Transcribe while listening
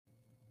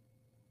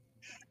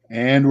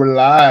And we're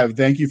live.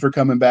 Thank you for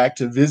coming back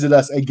to visit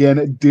us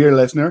again, dear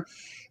listener.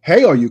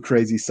 Hey, all you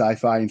crazy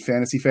sci-fi and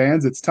fantasy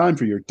fans, it's time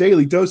for your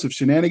daily dose of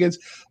shenanigans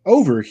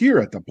over here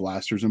at the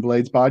Blasters and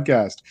Blades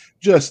podcast.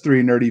 Just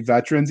three nerdy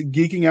veterans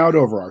geeking out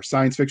over our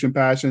science fiction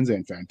passions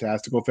and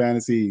fantastical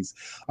fantasies.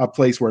 A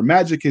place where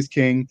magic is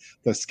king,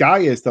 the sky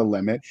is the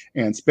limit,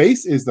 and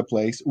space is the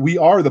place. We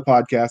are the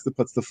podcast that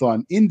puts the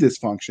fun in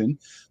dysfunction.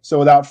 So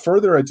without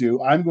further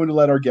ado, I'm going to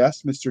let our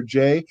guest, Mr.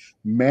 J.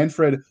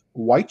 Manfred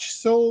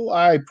Weichsel.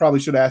 I probably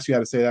should ask you how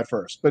to say that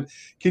first, but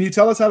can you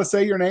tell us how to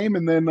say your name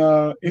and then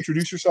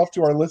introduce yourself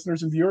to our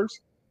listeners and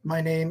viewers?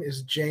 My name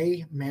is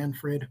J.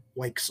 Manfred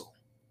Weichsel.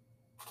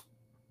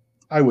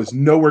 I was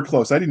nowhere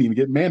close. I didn't even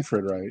get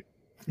Manfred right.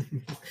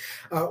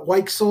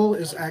 Weichsel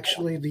is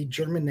actually the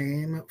German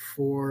name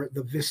for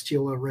the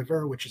Vistula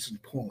River, which is in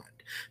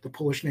Poland. The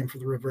Polish name for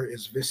the river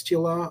is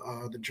Vistula.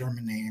 The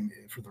German name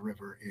for the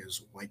river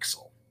is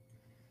Weichsel.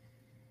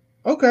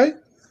 Okay.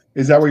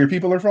 Is that where your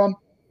people are from?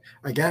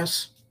 I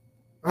guess.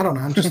 I don't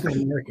know. I'm just an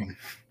American.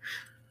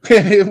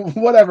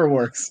 Whatever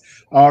works.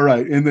 All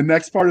right. In the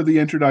next part of the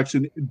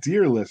introduction,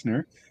 dear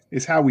listener,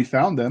 is how we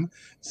found them.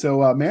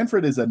 So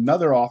Manfred is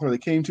another author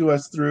that came to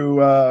us through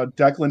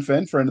Declan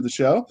Finn, friend of the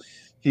show.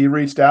 He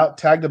reached out,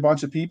 tagged a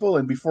bunch of people,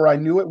 and before I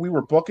knew it, we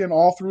were booking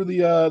all through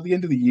the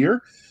end of the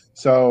year.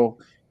 So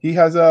he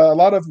has a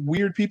lot of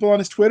weird people on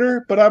his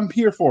Twitter, but I'm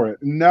here for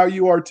it. And now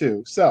you are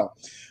too. So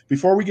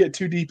before we get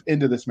too deep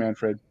into this,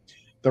 Manfred,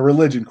 the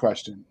religion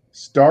question.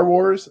 Star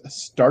Wars,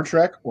 Star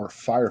Trek, or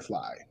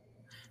Firefly?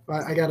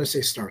 I got to say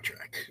Star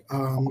Trek.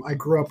 I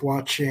grew up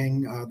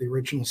watching the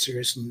original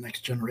series and The Next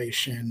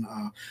Generation.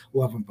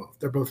 Love them both.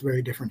 They're both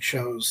very different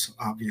shows,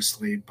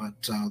 obviously, but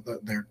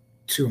they're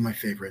two of my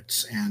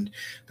favorites, and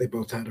they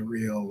both had a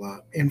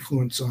real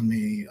influence on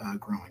me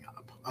growing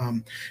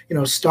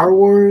up. Star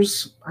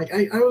Wars,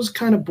 I was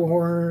kind of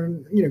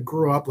born,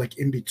 grew up like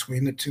in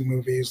between the two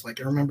movies.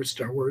 Like I remember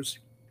Star Wars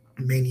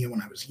Mania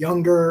when I was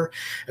younger,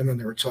 and then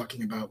they were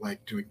talking about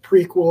like doing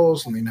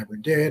prequels, and they never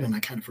did, and I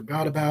kind of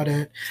forgot about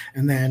it.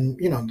 And then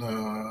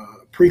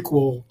the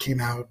prequel came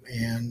out,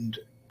 and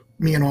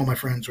me and all my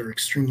friends were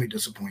extremely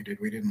disappointed.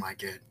 We didn't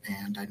like it,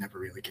 and I never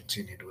really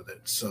continued with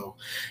it. So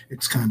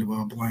it's kind of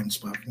a blind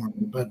spot for me.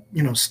 But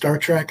Star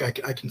Trek,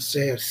 I can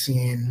say I've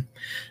seen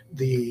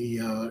the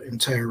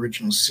entire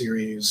original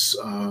series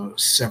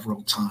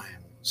several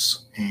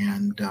times,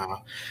 and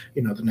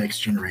The Next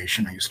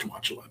Generation I used to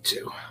watch a lot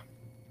too.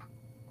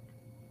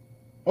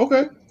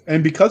 Okay.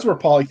 And because we're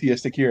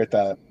polytheistic here at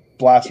the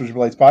Blasters and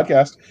Blades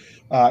podcast,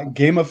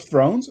 Game of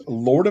Thrones,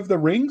 Lord of the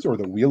Rings, or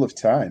The Wheel of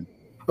Time?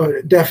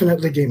 Oh,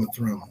 definitely Game of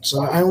Thrones.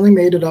 I only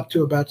made it up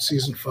to about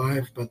season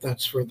 5, but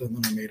that's further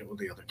than I made it with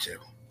the other two.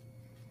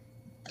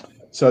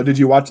 So did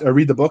you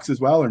read the books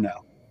as well, or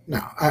no?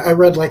 No, I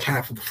read like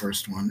half of the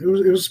first one. It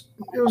was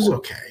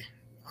okay.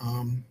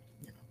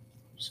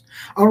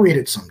 I'll read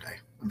it someday,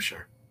 I'm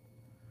sure.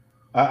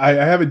 I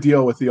have a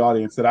deal with the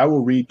audience that I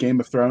will read Game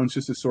of Thrones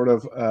just as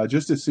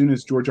soon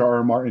as George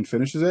R.R. Martin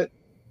finishes it.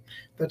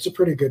 That's a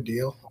pretty good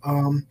deal.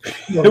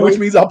 Which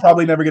means I'll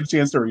probably never get a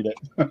chance to read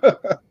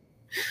it.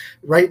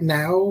 Right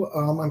now,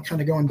 I'm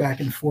kind of going back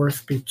and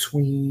forth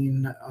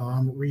between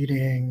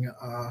reading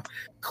a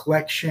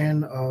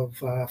collection of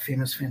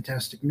famous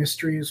fantastic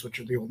mysteries, which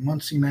are the old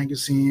Muncie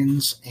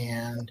magazines,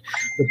 and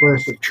The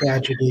Birth of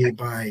Tragedy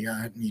by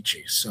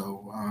Nietzsche.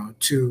 So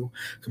two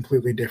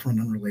completely different,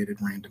 unrelated,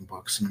 random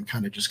books, and I'm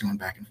kind of just going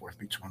back and forth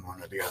between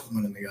one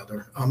and the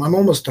other. I'm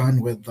almost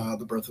done with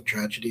The Birth of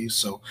Tragedy,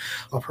 so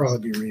I'll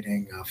probably be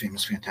reading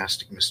famous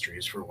fantastic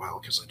mysteries for a while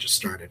because I just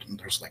started, and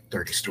there's like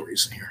 30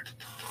 stories in here.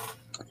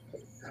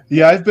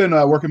 Yeah, I've been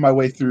working my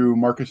way through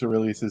Marcus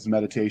Aurelius's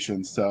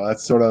Meditations, so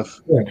that's sort of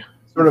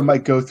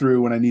might go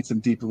through when I need some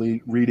deep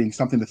reading,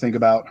 something to think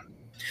about.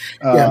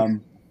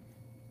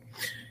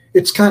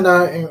 It's kind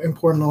of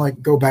important to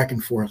like go back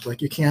and forth.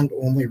 Like you can't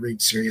only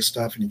read serious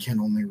stuff, and you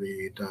can't only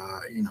read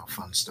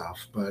fun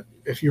stuff. But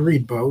if you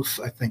read both,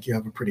 I think you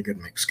have a pretty good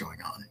mix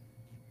going on.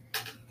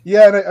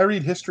 Yeah, and I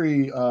read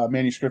history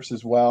manuscripts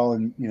as well,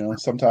 and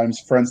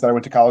sometimes friends that I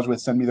went to college with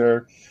send me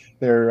their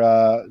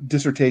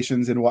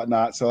dissertations and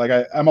whatnot. So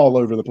like I'm all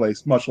over the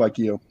place, much like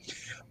you.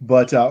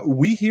 But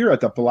we here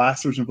at the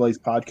Blasters and Blades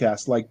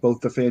podcast like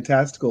both the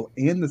fantastical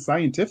and the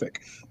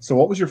scientific. So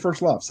what was your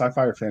first love,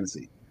 sci-fi or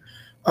fantasy?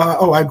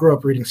 I grew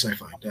up reading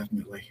sci-fi,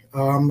 definitely.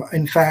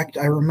 In fact,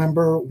 I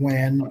remember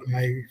when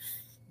I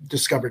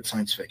discovered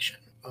science fiction.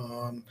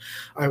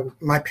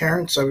 My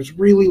parents, I was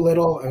really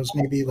little. I was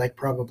maybe like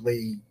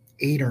probably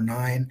 8 or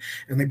 9,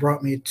 and they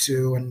brought me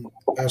to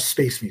a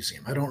space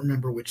museum. I don't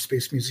remember which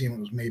space museum. It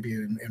was maybe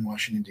in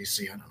Washington,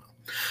 D.C. I don't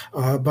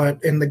know.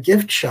 But in the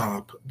gift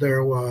shop,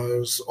 there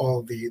were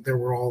all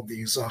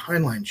these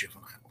Heinlein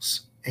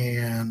juveniles.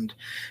 And,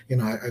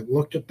 I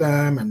looked at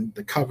them, and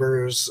the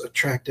covers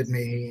attracted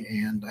me,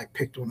 and I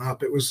picked one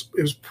up. It was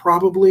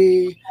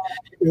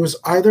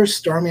either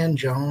Starman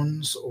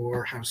Jones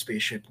or How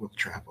Spaceship Will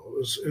Travel.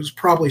 It was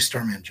probably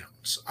Starman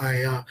Jones.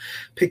 I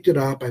picked it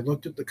up. I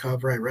looked at the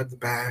cover. I read the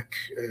back.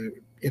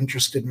 It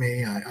interested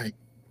me. I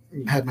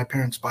had my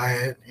parents buy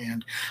it,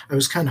 and I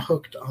was kind of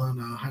hooked on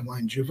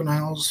Heinlein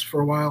Juveniles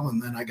for a while,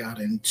 and then I got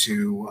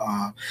into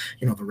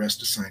the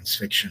rest of science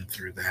fiction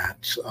through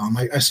that.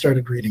 I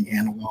started reading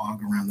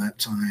Analog around that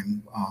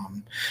time,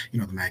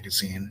 the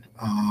magazine.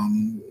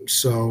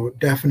 So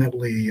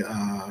definitely,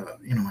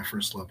 my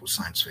first love was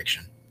science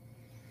fiction.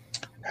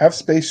 Have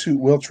Spacesuit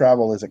Will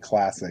Travel is a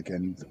classic,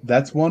 and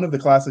that's one of the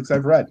classics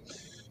I've read.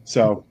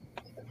 So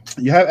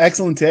you have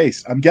excellent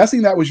taste. I'm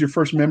guessing that was your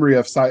first memory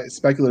of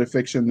speculative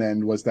fiction.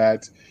 Then was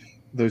that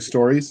those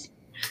stories?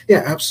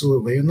 Yeah,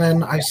 absolutely. And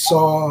then I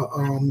saw,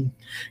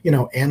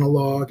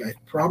 Analog. I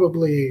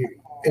probably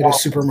at a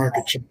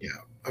supermarket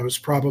checkout. I was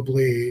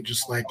probably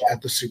just like at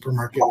the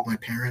supermarket with my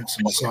parents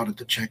and saw it at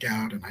the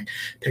checkout, and I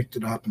picked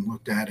it up and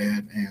looked at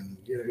it, and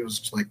it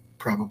was like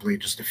probably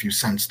just a few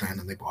cents then,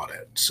 and they bought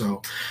it.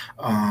 So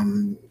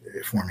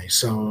for me,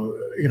 so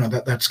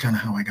that's kind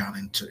of how I got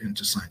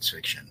into science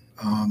fiction.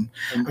 I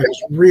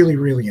was really,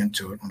 really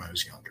into it when I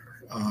was younger.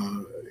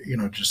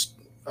 Just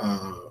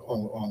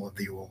all of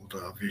the old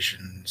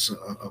visions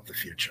of the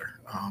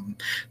future.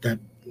 That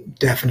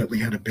definitely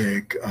had a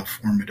big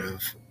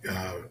formative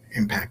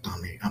impact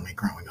on me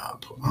growing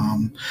up.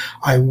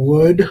 I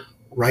would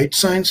write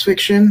science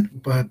fiction,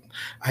 but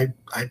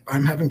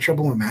I'm having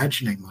trouble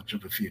imagining much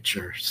of the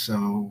future.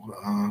 So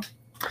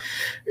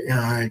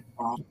I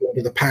go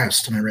to the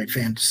past and I write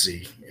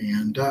fantasy,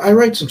 and I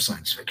write some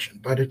science fiction,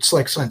 but it's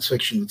like science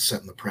fiction that's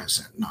set in the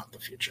present, not the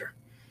future.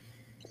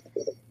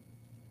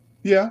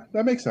 Yeah,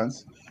 that makes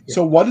sense.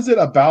 So, what is it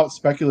about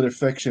speculative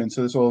fiction?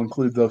 So, this will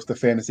include both the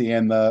fantasy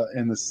and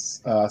the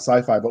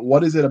sci-fi. But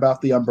what is it about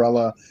the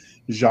umbrella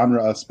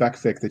genre of spec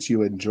fic that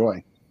you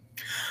enjoy?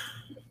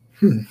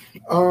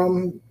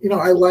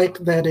 I like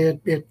that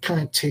it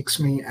kind of takes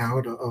me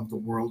out of the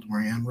world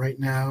where I am right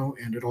now,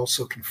 and it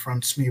also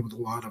confronts me with a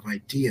lot of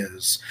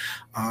ideas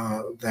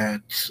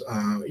that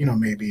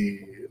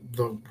maybe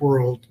the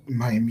world,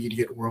 my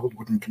immediate world,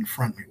 wouldn't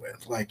confront me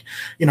with. Like,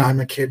 I'm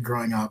a kid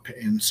growing up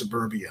in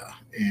suburbia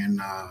in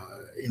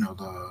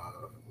the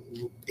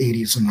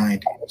 80s and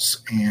 90s,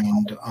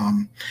 and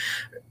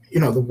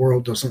the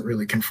world doesn't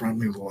really confront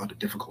me with a lot of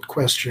difficult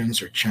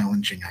questions or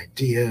challenging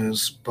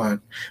ideas.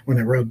 But when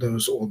I read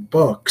those old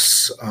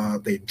books,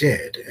 they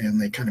did, and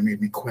they kind of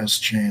made me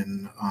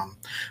question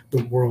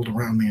the world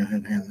around me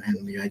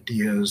and the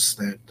ideas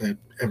that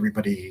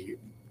everybody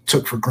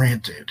took for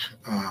granted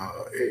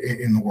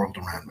in the world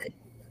around me.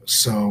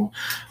 So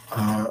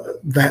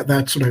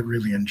that's what I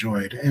really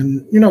enjoyed,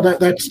 and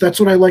that's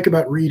what I like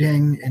about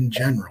reading in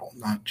general,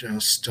 not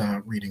just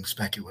reading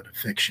speculative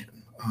fiction.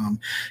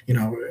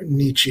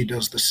 Nietzsche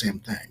does the same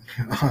thing.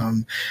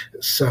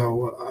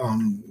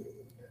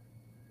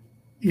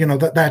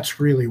 That's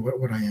really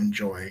what I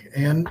enjoy,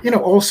 and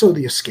also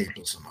the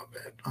escapism of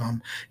it. I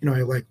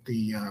like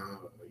the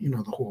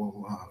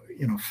whole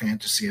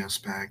fantasy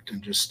aspect,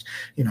 and just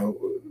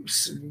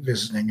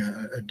visiting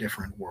a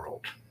different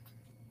world.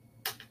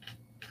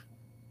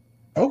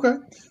 Okay.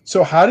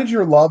 So, how did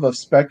your love of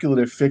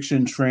speculative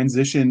fiction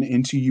transition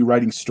into you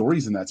writing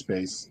stories in that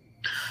space?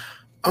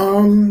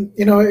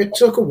 It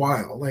took a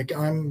while. Like,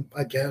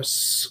 I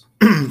guess,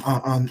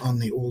 on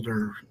the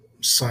older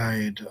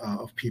side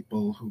of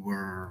people who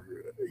were,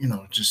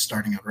 just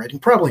starting out writing.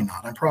 Probably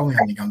not. I'm probably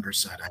on the younger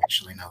side,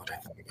 actually, now that I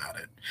think about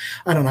it.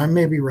 I don't know. I'm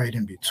maybe right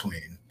in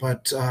between.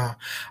 But I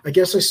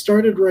guess I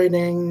started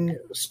writing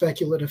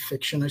speculative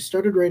fiction. I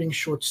started writing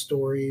short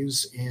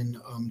stories in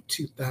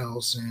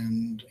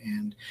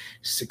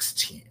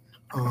 2016.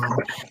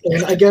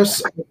 And I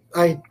guess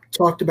I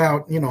talked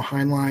about,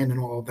 Heinlein and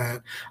all of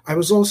that. I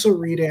was also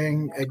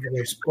reading Edgar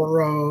Rice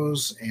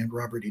Burroughs and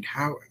Robert E.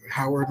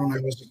 Howard when I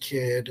was a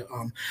kid.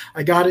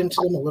 I got into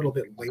them a little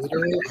bit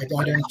later. I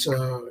got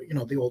into,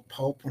 the old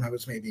pulp when I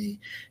was maybe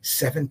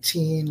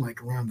 17,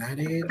 like around that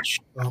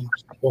age.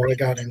 While I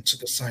got into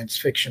the science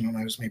fiction when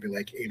I was maybe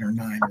like 8 or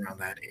 9,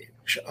 around that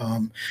age.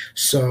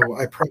 So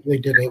I probably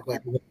did it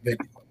like a little bit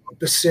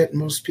opposite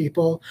most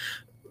people,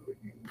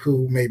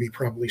 who maybe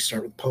probably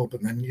start with pulp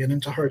and then get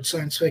into hard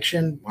science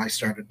fiction. I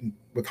started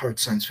with hard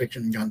science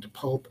fiction and got into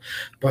pulp.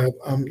 But,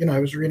 I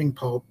was reading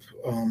pulp,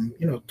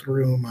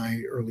 through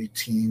my early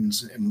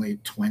teens and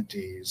late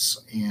 20s,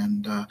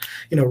 and,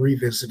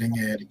 revisiting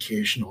it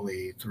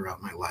occasionally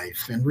throughout my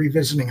life, and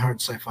revisiting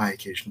hard sci-fi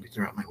occasionally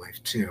throughout my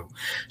life too.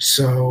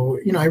 So,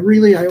 I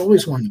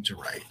always wanted to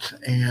write.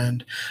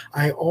 And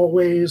I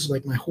always,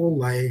 like my whole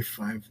life,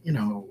 I've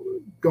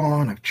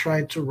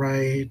tried to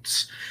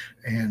write,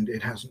 and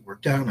it hasn't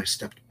worked out. I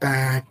stepped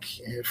back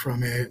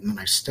from it, and then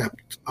I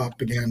stepped up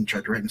again,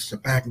 tried to write and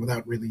step back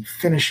without really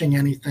finishing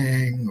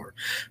anything or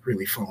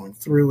really following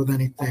through with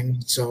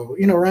anything. So,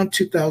 around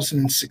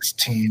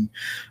 2016,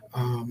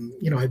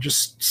 I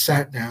just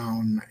sat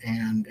down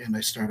and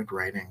I started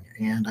writing,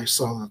 and I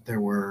saw that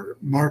there were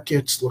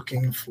markets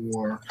looking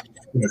for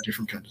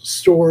different kinds of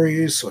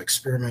stories. So I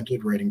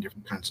experimented writing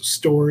different kinds of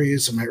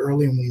stories, and my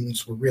early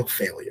ones were real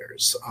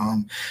failures.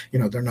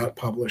 They're not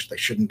published; they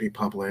shouldn't be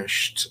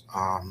published,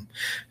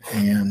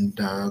 and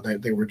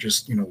they were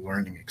just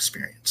learning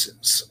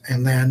experiences.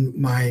 And then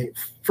my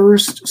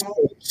first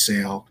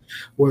sale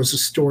was a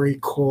story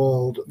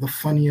called The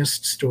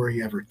Funniest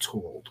Story Ever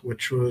Told,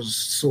 which was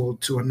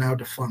sold to a now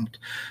defunct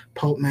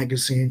pulp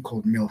magazine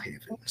called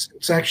Millhavens.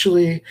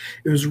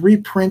 It was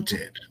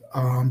reprinted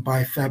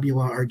by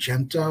Fabula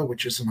Argenta,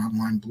 which is an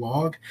online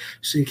blog.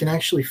 So you can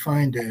actually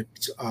find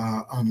it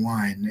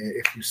online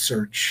if you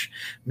search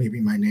maybe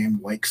my name,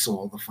 Like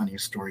Soul, The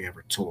Funniest Story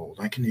Ever Told.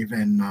 I can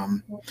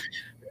even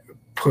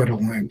put a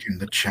link in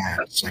the chat,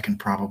 so I can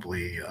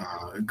probably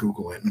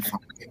Google it and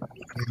find it.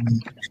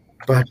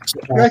 But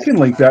I can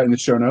link that in the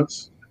show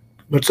notes.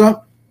 What's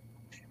up?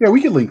 Yeah,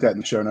 we can link that in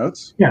the show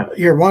notes. Yeah,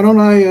 here. Why don't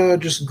I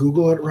just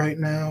Google it right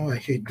now? I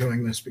hate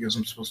doing this because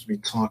I'm supposed to be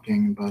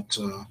talking, but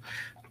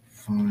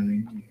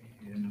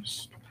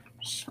funniest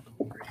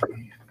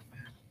story.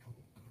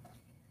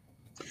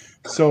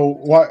 So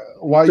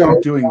while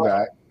you're doing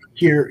that,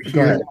 here,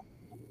 go ahead.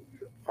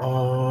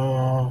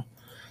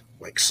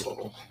 Like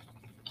so.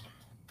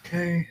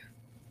 Okay,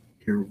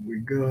 here we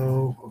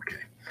go.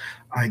 Okay,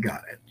 I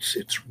got it.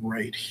 It's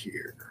right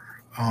here.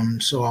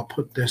 So I'll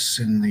put this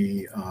in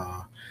the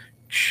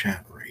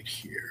chat right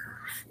here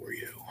for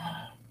you.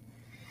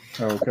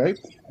 Okay,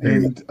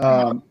 and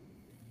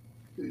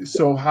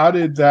so how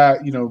did that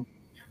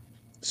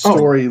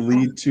story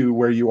lead to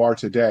where you are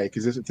today?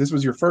 Because this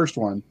was your first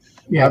one.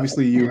 Yeah.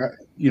 Obviously,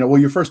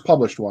 your first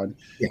published one.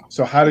 Yeah.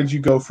 So how did you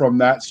go from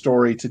that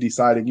story to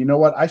deciding, you know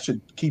what, I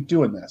should keep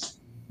doing this?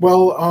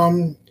 Well,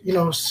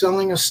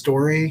 selling a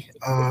story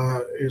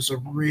is a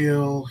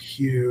real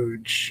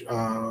huge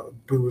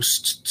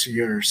boost to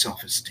your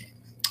self-esteem.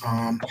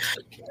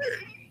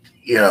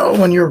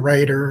 When you're a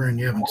writer and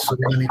you haven't sold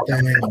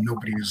anything and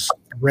nobody's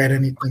read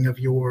anything of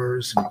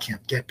yours and you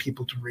can't get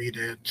people to read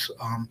it,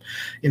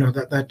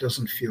 that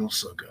doesn't feel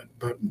so good.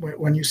 But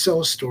when you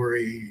sell a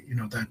story,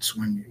 that's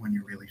when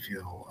you really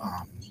feel,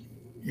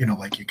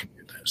 like you can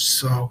do this.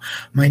 So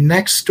my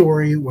next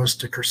story was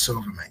to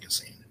Kursova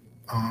magazine.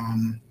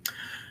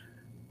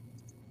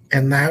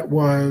 And that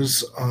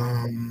was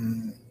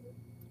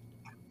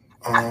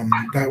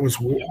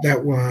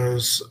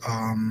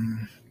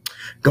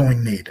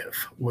Going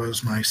Native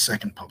was my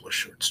second published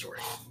short story.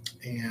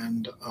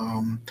 And,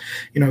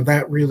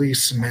 that really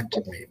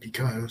cemented me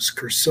because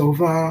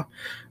Kursova,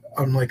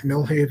 unlike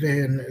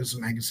Millhaven, is a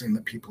magazine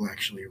that people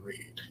actually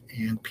read.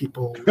 And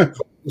people read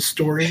the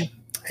story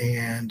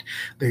and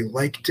they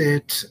liked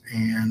it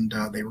and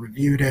they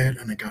reviewed it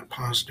and it got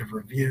positive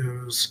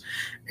reviews.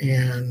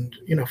 And,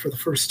 for the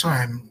first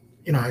time,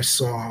 I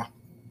saw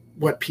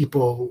what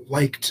people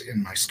liked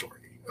in my story.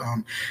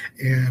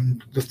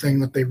 And the thing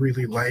that they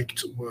really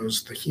liked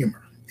was the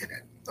humor in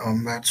it.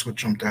 That's what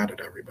jumped out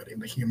at everybody,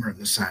 the humor and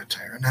the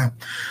satire. Now,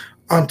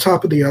 on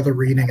top of the other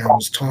reading I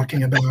was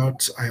talking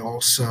about, I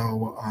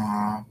also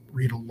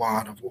read a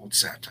lot of old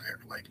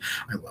satire. Like,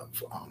 I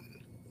love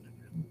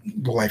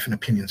The Life and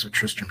Opinions of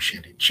Tristram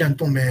Shandy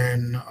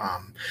Gentleman,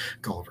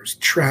 Gulliver's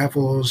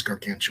Travels,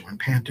 Gargantua and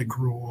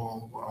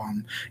Pantagruel,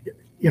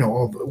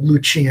 all the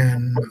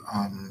Lucian,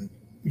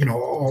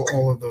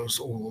 all of those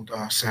old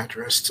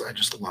satirists. I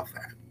just love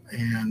that.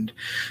 And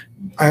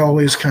I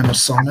always kind of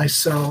saw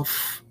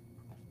myself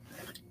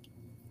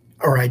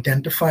or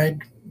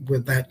identified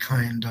with that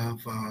kind of,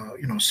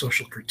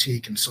 social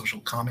critique and social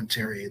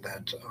commentary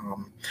that,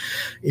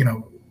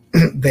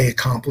 they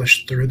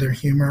accomplished through their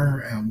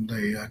humor and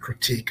the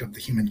critique of the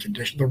human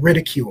condition, the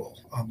ridicule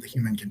of the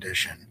human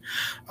condition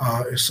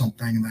is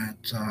something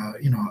that,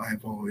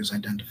 I've always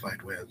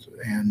identified with.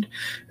 And,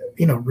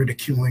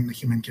 ridiculing the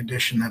human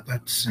condition,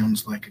 that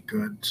sounds like a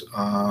good,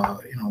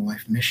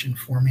 life mission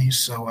for me.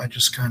 So I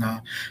just kind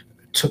of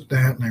took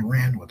that and I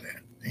ran with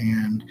it.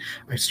 And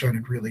I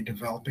started really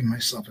developing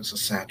myself as a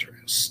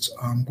satirist,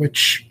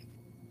 which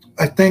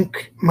I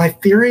think my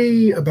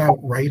theory about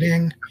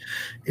writing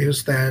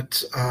is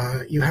that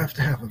you have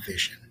to have a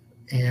vision.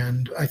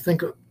 And I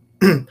think,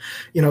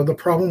 the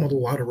problem with a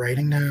lot of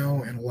writing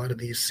now and a lot of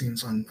these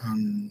scenes on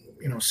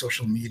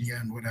social media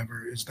and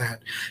whatever is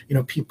that,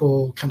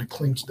 people kind of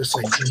cling to this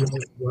idea of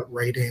what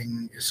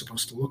writing is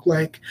supposed to look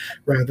like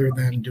rather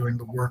than doing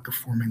the work of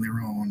forming their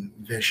own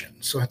vision.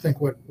 So I think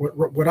what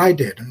I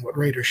did and what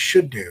writers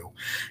should do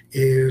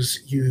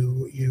is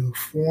you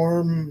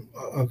form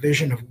a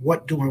vision of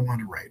what do I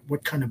want to write?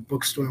 What kind of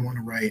books do I want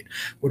to write?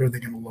 What are they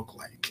going to look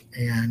like?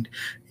 And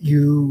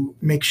you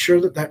make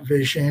sure that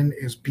vision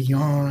is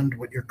beyond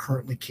what you're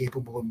currently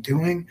capable of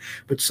doing,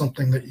 but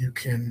something that you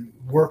can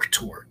work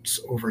towards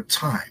over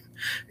time,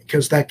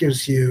 because that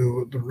gives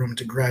you the room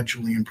to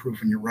gradually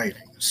improve in your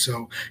writing.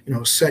 So,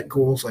 set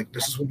goals like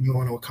this is what you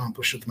want to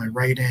accomplish with my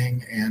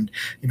writing and,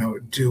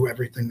 do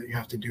everything that you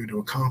have to do to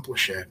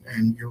accomplish it.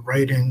 And your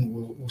writing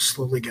will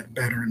slowly get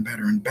better and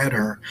better and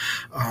better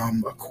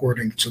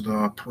according to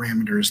the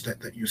parameters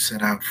that you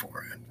set out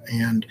for it.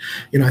 And,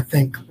 I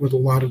think with a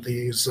lot of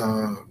these,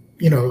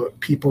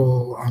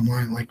 people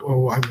online like,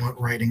 oh, I want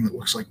writing that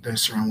looks like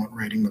this, or I want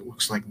writing that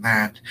looks like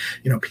that.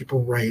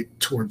 People write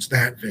towards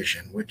that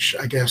vision, which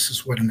I guess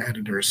is what an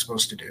editor is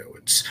supposed to do.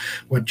 It's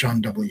what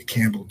John W.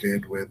 Campbell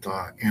did with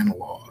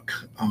Analog,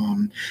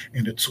 and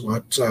it's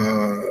what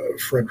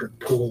Frederick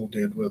Poole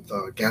did with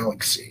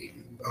Galaxy.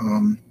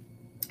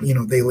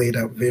 They laid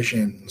out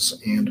visions,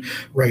 and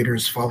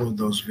writers followed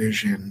those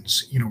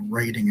visions,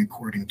 writing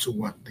according to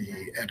what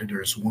the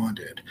editors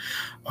wanted.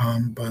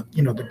 But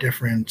the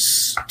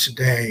difference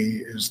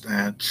today is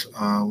that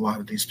a lot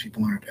of these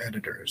people aren't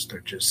editors. They're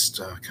just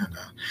kind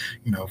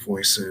of,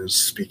 voices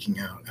speaking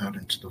out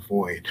into the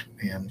void.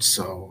 And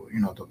so,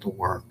 the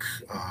work,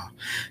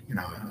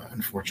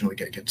 unfortunately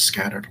gets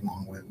scattered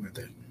along with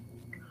it.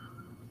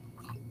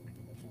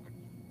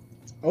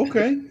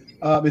 Okay.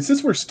 And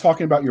since we're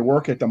talking about your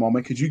work at the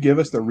moment, could you give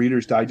us the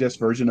Reader's Digest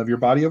version of your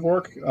body of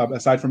work,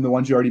 aside from the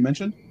ones you already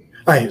mentioned?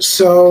 All right.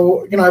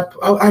 So,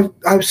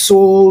 I've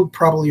sold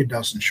probably a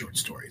dozen short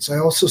stories. I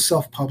also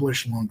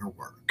self-publish longer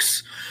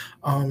works.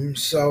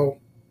 So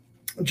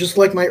just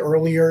like my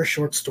earlier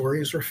short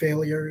stories were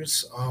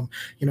failures,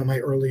 my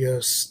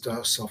earliest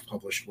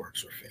self-published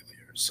works were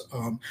failures.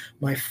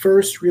 My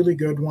first really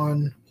good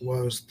one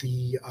was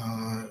the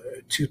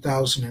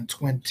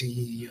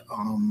 2020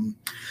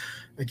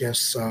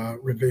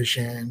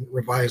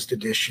 revised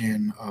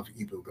edition of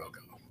Ibu Gogo.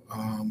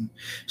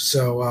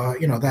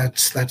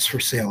 That's for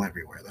sale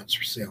everywhere. That's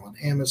for sale on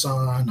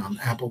Amazon, on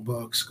Apple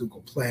Books,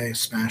 Google Play,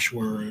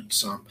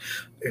 Smashwords.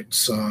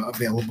 It's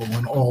available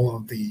in all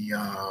of the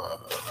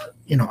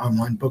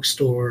online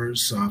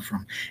bookstores,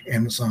 from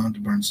Amazon to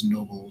Barnes &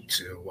 Noble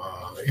to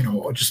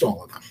just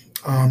all of them.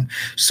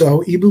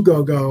 So Ibu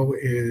Gogo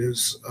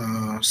is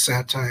a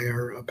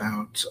satire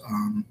about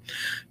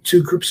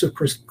two groups of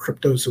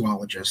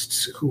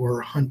cryptozoologists who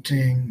are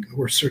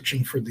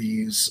searching for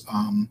these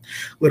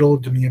little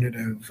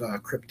diminutive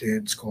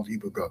cryptids called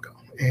Ibu Gogo.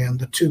 And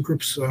the two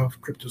groups of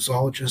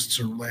cryptozoologists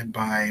are led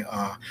by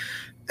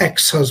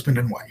ex-husband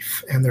and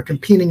wife, and they're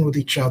competing with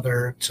each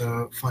other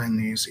to find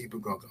these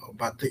Ibu Gogo.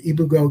 But the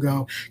Ibu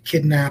Gogo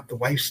kidnap the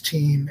wife's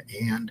team,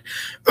 and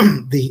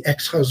the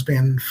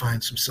ex-husband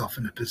finds himself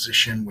in a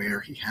position where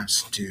he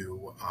has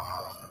to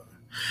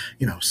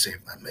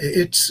save them.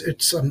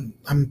 It's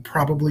I'm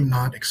probably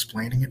not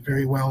explaining it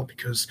very well,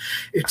 because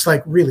it's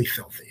like really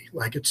filthy.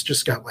 Like, it's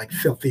just got like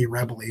filthy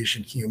rebel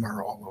Asian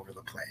humor all over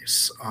the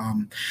place.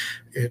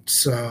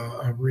 It's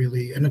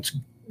and it's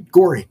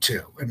gory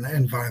too,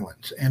 and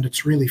violent, and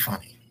it's really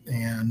funny.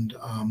 And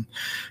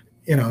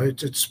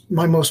it's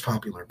my most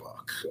popular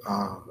book,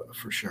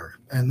 for sure.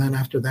 And then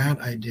after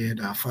that, I did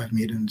Five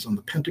Maidens on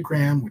the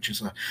Pentagram, which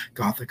is a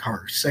gothic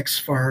horror sex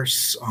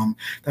farce.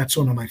 That's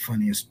one of my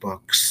funniest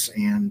books,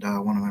 and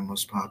one of my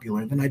most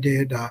popular. Then I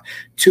did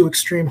two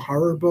extreme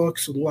horror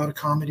books with a lot of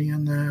comedy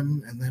in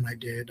them. And then I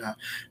did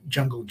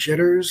Jungle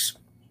Jitters,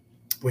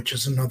 which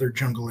is another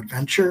jungle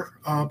adventure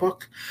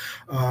book,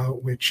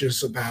 which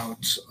is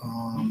about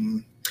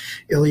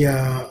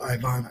Ilya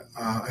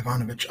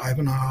Ivanovich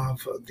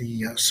Ivanov,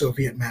 the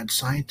Soviet mad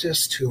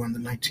scientist who in the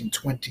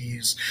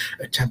 1920s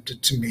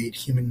attempted to mate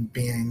human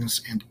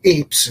beings and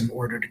apes in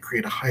order to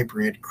create a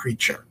hybrid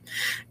creature.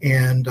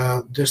 And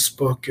this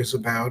book is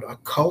about a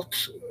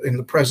cult in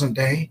the present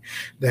day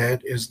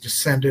that is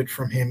descended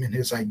from him and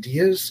his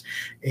ideas.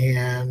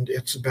 And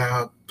it's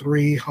about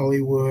three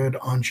Hollywood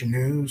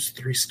ingenues,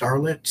 three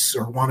starlets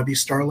or wannabe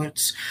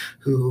starlets,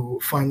 who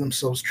find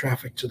themselves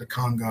trafficked to the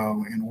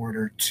Congo in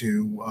order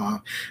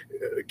to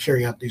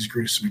carry out these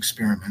gruesome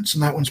experiments.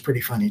 And that one's pretty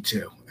funny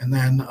too. And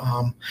then,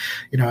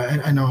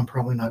 I know I'm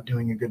probably not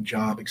doing a good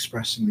job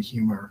expressing the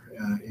humor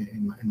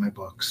in my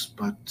books,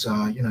 but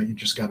you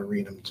just got to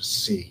read them to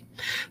see.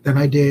 Then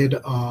I did,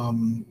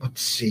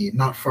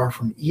 Not Far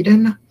from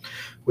Eden,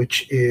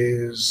 which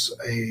is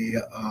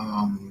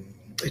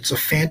it's a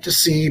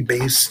fantasy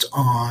based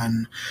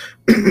on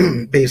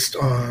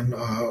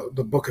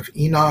the Book of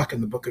Enoch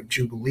and the Book of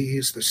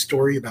Jubilees, the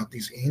story about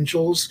these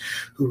angels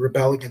who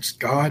rebel against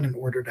God in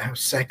order to have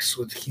sex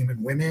with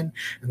human women,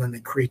 and then they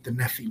create the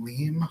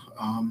Nephilim,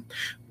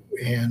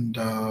 and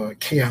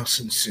chaos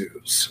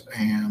ensues,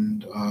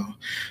 and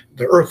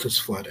the earth is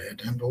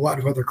flooded, and a lot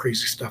of other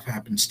crazy stuff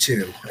happens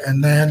too.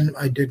 And then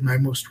I did my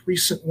most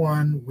recent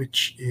one,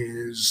 which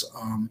is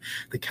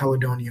the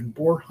Caledonian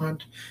Boar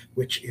Hunt,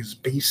 which is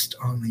based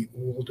on the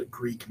old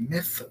Greek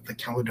myth, the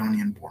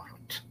Caledonian Boar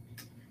Hunt.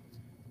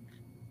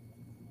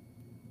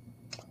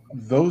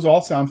 Those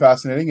all sound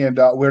fascinating, and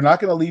we're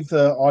not going to leave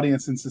the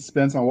audience in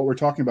suspense on what we're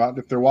talking about.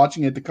 If they're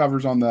watching it, the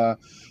cover's on the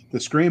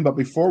screen. But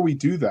before we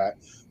do that,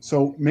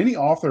 so many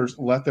authors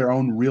let their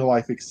own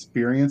real-life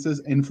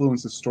experiences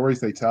influence the stories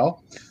they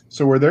tell.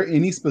 So were there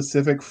any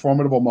specific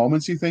formidable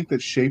moments you think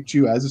that shaped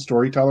you as a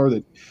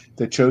storyteller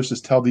that chose to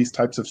tell these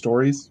types of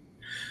stories?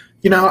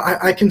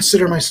 I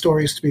consider my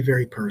stories to be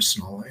very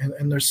personal,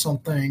 and there's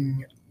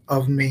something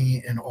of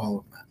me in all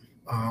of them.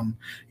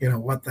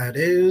 What that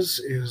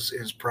is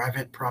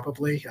private.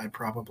 Probably, I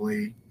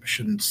probably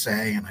shouldn't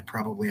say, and I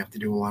probably have to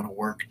do a lot of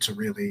work to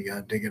really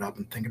dig it up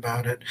and think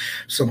about it.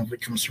 Some of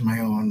it comes from my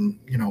own,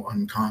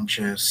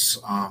 unconscious.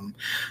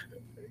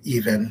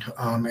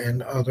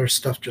 And other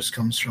stuff just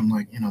comes from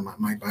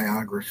my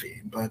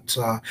biography. But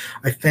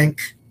I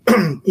think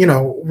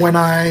when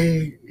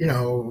I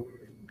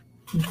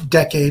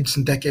decades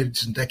and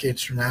decades and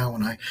decades from now,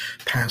 when I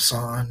pass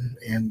on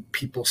and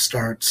people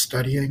start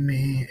studying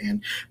me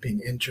and being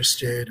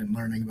interested in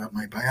learning about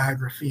my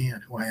biography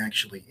and who I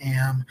actually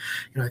am,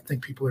 I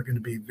think people are going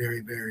to be very,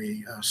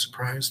 very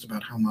surprised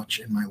about how much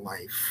in my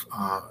life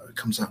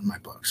comes out in my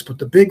books. But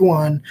the big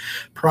one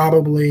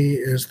probably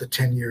is the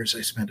 10 years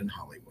I spent in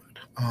Hollywood.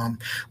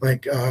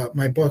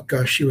 My book,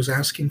 She Was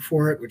Asking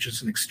for It, which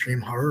is an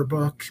extreme horror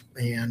book,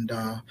 and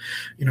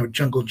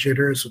Jungle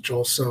Jitters, which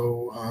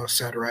also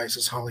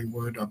satirizes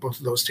Hollywood. Both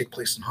of those take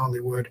place in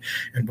Hollywood,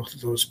 and both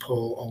of those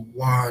pull a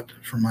lot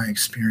from my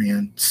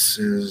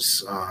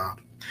experiences,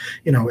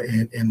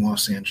 in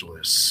Los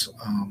Angeles.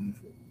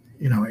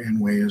 In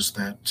ways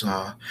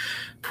that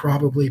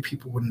probably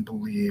people wouldn't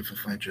believe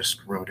if I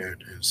just wrote it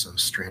as a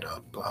straight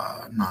up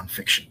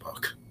nonfiction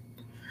book.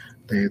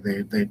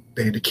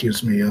 They'd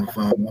accuse me of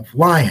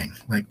lying,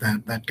 like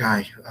that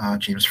guy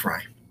James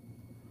Fry.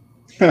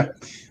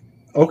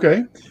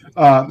 Okay,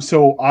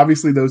 so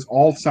obviously those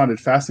all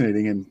sounded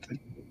fascinating, and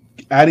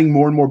adding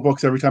more and more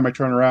books every time I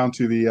turn around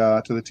to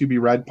the to be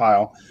read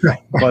pile. Right.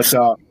 But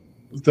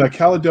the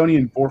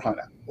Caledonian Boar Hunt,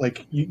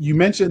 like you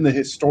mentioned the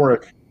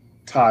historic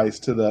ties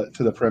to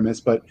the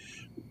premise, but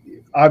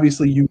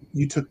obviously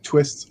you took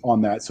twists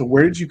on that. So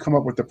where did you come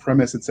up with the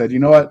premise and said, you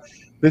know what,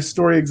 this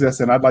story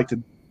exists, and I'd like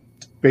to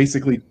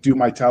basically do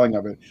my telling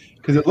of it?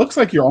 Because it looks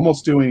like you're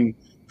almost doing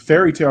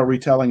fairy tale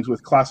retellings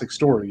with classic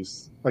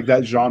stories, like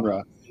that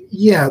genre.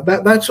 Yeah,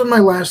 that's what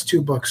my last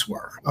two books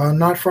were.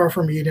 Not Far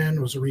From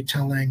Eden was a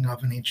retelling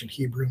of an ancient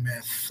Hebrew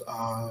myth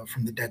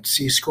from the Dead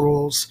Sea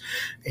Scrolls,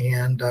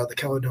 and the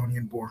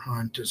Caledonian Boar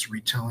Hunt is a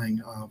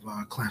retelling of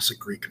classic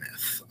Greek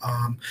myth.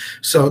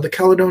 So the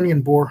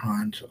Caledonian Boar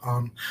Hunt,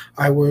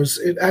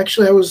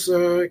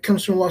 it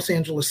comes from Los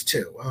Angeles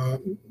too.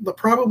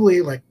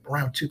 Probably like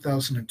around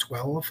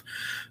 2012,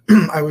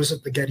 I was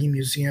at the Getty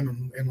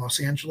Museum in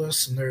Los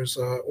Angeles, and there's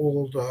an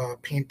old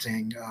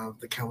painting of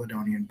the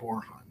Caledonian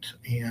Boar Hunt.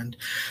 And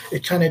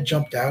it kind of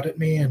jumped out at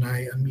me, and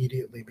I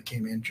immediately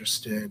became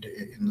interested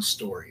in the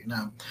story.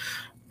 Now,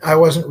 I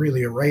wasn't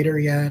really a writer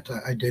yet.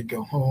 I did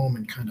go home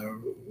and kind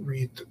of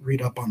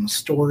read up on the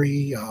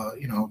story.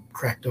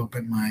 Cracked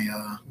open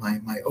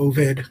my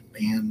Ovid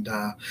and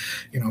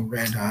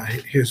read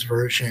his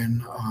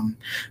version.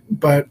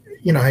 But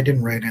I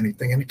didn't write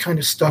anything, and it kind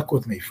of stuck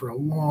with me for a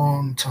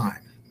long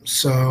time.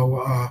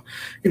 So,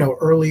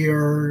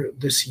 earlier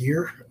this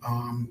year,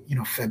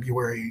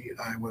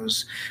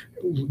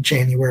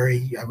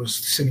 January, I was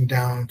sitting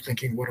down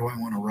thinking, what do I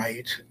want to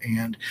write?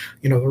 And,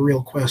 the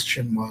real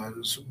question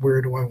was,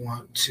 where do I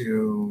want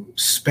to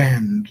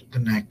spend the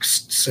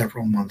next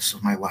several months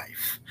of my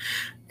life?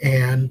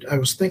 And I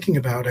was thinking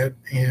about it,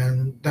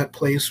 and that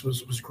place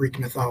was Greek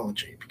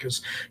mythology,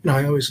 because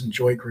I always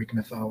enjoy Greek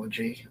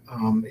mythology.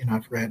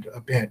 I've read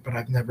a bit, but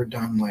I've never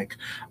done like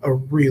a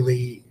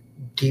really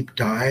deep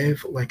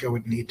dive like I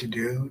would need to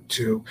do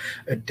to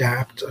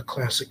adapt a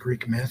classic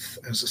Greek myth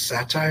as a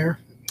satire.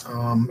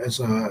 As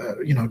a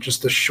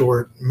just a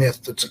short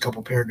myth that's a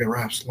couple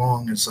paragraphs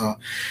long is a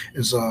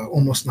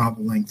almost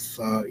novel length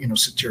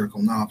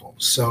satirical novel.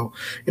 So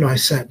I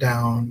sat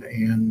down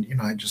and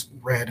I just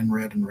read and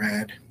read and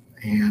read,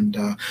 and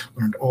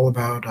learned all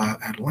about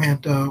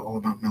Atalanta, all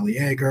about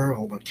Meleager,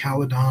 all about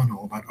Calydon,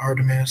 all about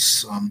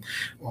Artemis,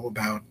 all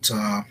about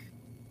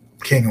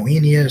King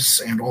Oeneus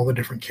and all the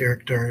different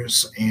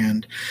characters,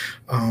 and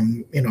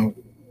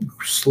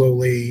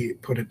slowly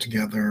put it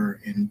together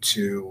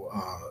into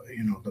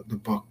the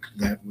book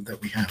that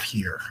we have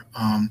here,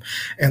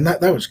 and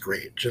that was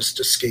great. Just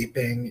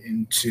escaping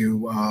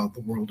into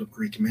the world of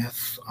Greek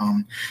myth.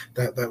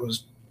 That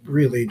was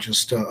really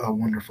just a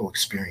wonderful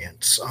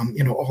experience.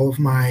 All of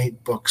my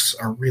books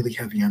are really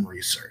heavy on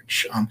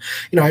research.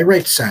 I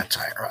write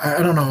satire.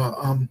 I don't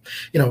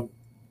know.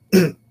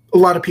 A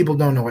lot of people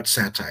don't know what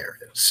satire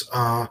is.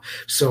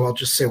 So I'll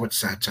just say what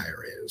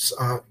satire is.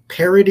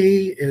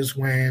 Parody is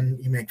when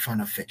you make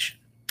fun of fiction.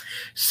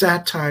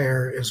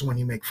 Satire is when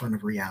you make fun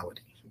of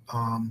reality.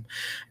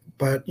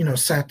 But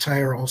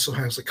satire also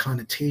has a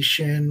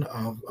connotation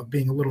of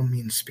being a little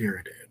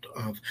mean-spirited,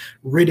 of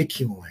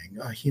ridiculing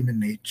human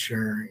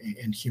nature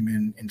and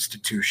human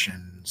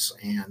institutions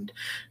and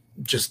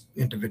just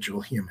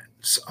individual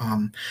humans.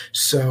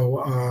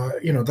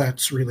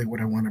 That's really what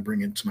I want to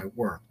bring into my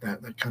work,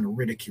 that kind of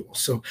ridicule.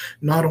 So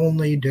not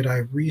only did I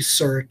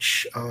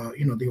research,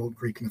 the old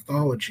Greek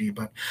mythology,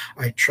 but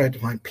I tried to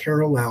find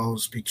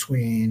parallels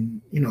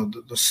between,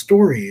 the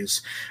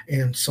stories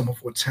and some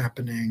of what's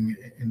happening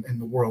in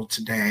the world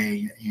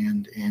today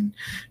and in,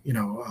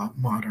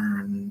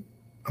 modern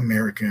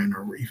American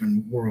or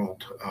even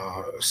world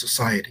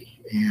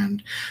society,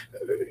 and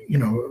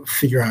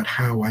figure out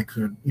how I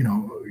could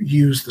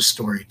use the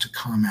story to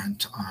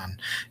comment on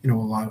a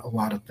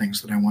lot of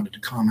things that I wanted to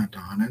comment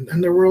on,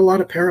 and there were a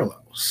lot of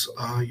parallels.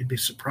 You'd be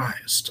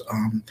surprised.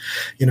 I'm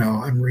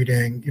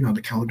reading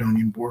the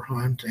Caledonian Boar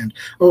Hunt, and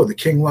the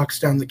king locks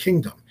down the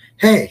kingdom.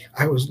 Hey,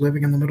 I was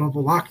living in the middle of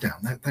a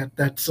lockdown.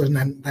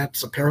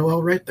 That's a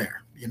parallel right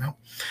there.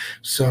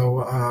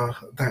 So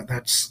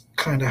that's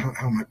kind of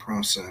how my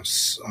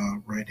process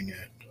writing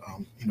it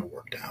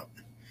worked out.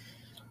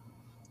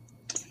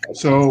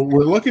 So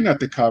we're looking at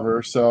the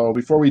cover. So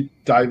before we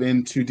dive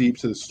in too deep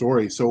to the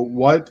story, so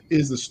what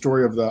is the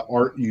story of the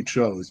art you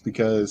chose?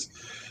 Because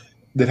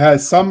it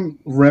has some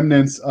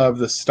remnants of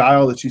the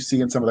style that you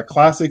see in some of the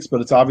classics,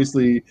 but it's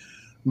obviously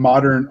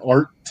modern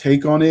art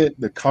take on it.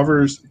 The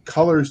colors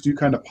do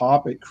kind of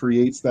pop. It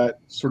creates that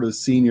sort of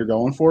scene you're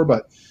going for.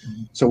 But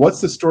so what's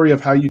the story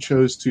of how you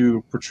chose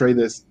to portray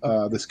this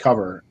this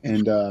cover,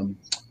 and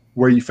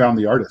where you found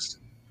the artist?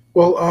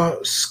 Well,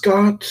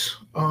 Scott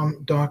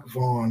Doc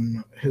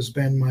Vaughn has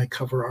been my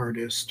cover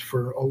artist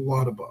for a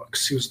lot of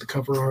books. He was the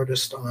cover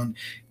artist on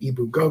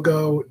Ibu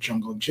Gogo,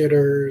 Jungle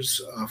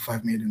Jitters,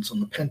 Five Maidens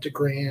on the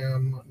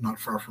Pentagram, Not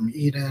Far from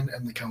Eden,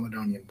 and The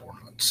Caledonian Boar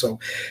Hunt. So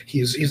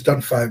he's done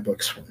 5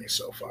 books for me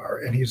so far,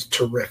 and he's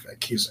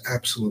terrific. He's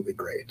absolutely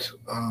great.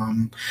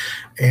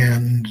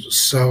 And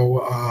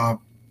so,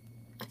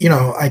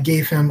 I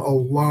gave him a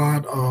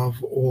lot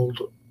of old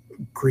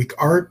Greek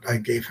art. I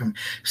gave him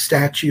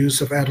statues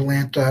of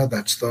Atalanta.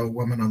 That's the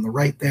woman on the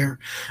right there.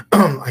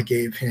 I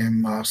gave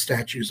him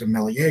statues of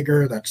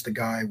Meleager. That's the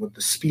guy with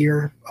the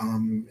spear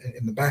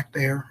in the back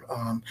there.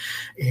 I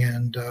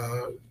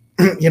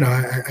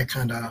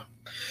kind of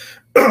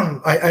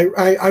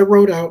I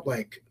wrote out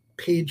like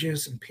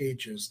pages and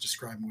pages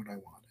describing what I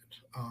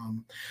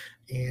wanted.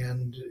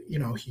 And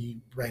he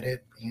read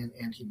it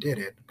and he did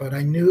it, but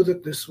I knew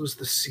that this was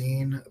the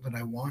scene that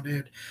I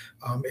wanted.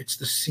 It's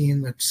the scene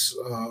that's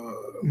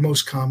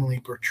most commonly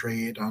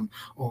portrayed on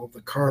all of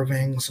the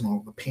carvings and all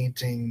of the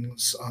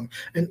paintings,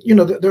 and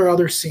there are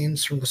other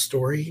scenes from the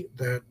story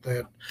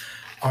that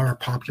are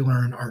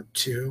popular in art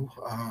too.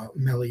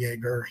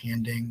 Meleager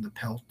handing the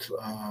pelt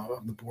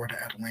of the boar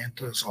to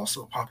Atalanta is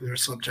also a popular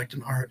subject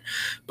in art,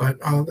 but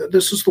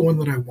this is the one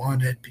that I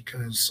wanted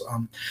because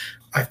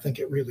I think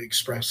it really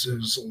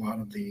expresses a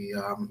lot of the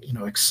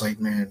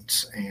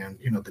excitement and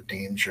the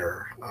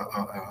danger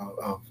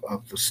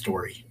of the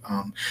story.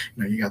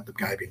 You got the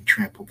guy being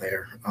trampled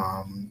there,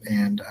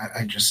 and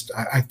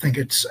I think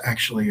it's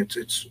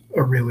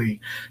a really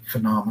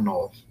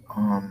phenomenal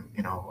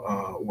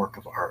work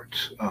of art,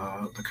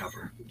 the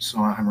cover. So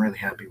I'm really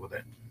happy with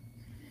it.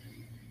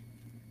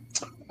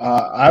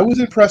 I was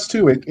impressed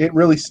too. It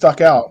really stuck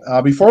out.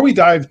 Before we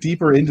dive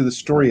deeper into the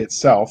story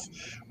itself,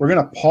 we're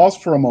going to pause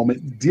for a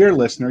moment. Dear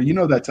listener, you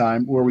know that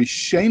time where we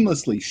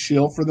shamelessly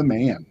shill for the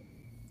man.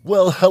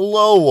 Well,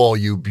 hello, all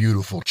you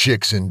beautiful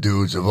chicks and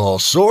dudes of all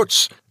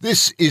sorts.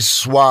 This is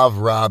Suave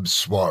Rob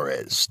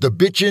Suarez, the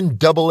bitchin'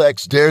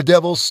 XX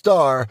Daredevil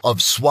star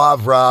of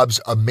Suave Rob's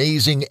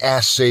Amazing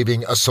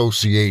Ass-Saving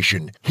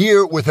Association,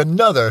 here with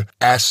another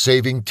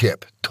ass-saving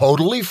tip,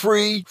 totally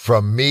free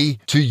from me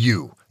to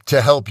you,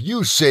 to help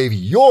you save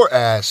your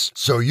ass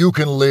so you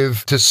can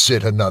live to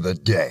sit another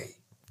day.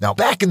 Now,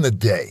 back in the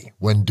day,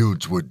 when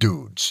dudes were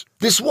dudes,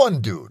 this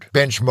one dude,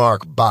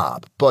 Benchmark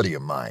Bob, buddy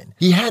of mine,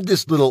 he had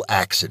this little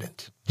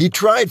accident. He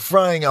tried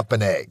frying up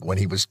an egg when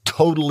he was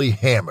totally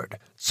hammered,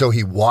 so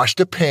he washed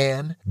a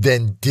pan,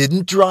 then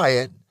didn't dry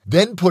it,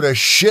 then put a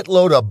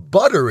shitload of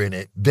butter in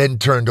it, then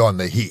turned on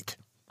the heat.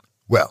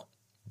 Well,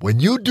 when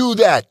you do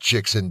that,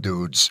 chicks and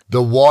dudes,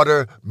 the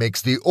water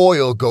makes the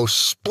oil go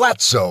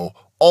splatzo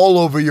all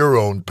over your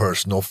own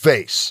personal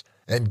face.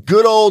 And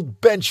good old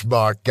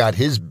Benchmark got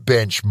his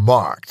bench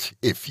marked,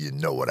 if you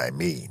know what I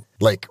mean.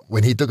 Like,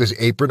 when he took his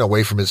apron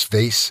away from his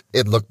face,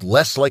 it looked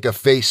less like a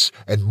face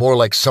and more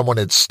like someone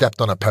had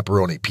stepped on a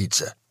pepperoni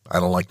pizza.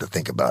 I don't like to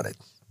think about it.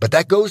 But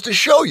that goes to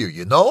show you,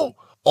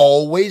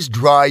 always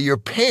dry your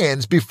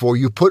pans before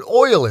you put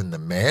oil in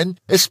them, man.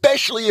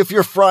 Especially if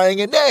you're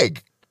frying an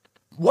egg.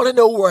 Want to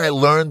know where I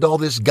learned all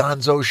this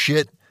gonzo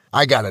shit?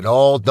 I got it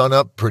all done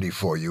up pretty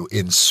for you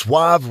in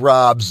Suave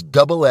Rob's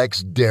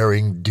XX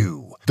Daring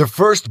Do, the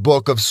first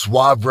book of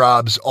Suave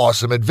Rob's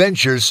Awesome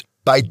Adventures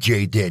by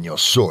J. Daniel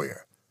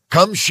Sawyer.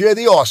 Come share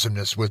the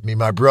awesomeness with me,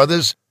 my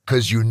brothers,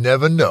 'cause you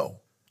never know.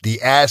 The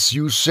ass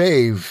you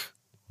save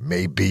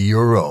may be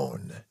your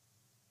own.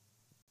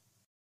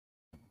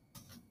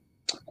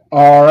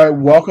 All right,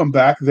 welcome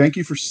back. Thank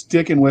you for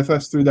sticking with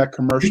us through that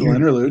commercial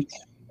interlude.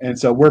 And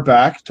so we're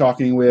back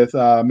talking with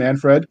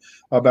Manfred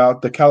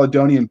about the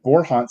Caledonian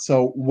Boar Hunt.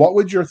 So what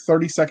would your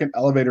 30-second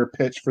elevator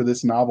pitch for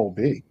this novel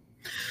be?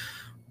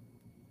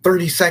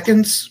 30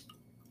 seconds.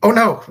 Oh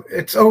no,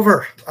 it's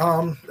over.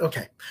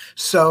 Okay,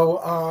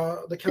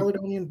 so the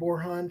Caledonian Boar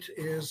Hunt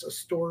is a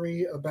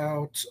story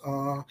about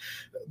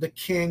the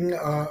king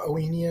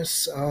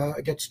Oeneus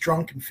gets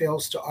drunk and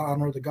fails to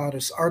honor the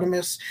goddess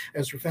Artemis.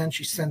 As revenge,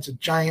 he sends a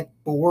giant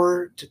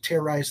boar to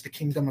terrorize the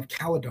kingdom of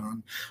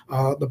Caledon.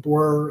 The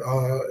boar,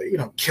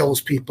 kills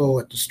people.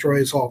 It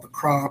destroys all the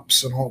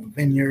crops and all the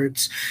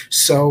vineyards.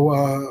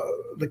 So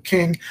the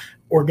king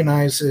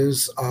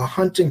organizes a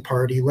hunting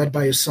party led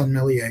by his son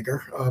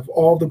Meleager of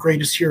all the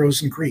greatest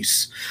heroes in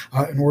Greece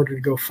in order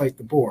to go fight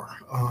the boar.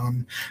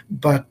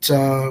 But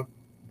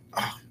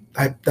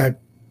I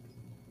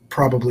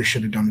probably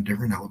should have done a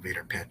different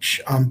elevator pitch.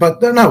 But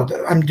no,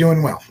 I'm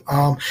doing well.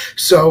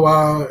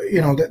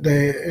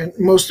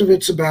 Most of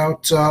it's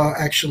about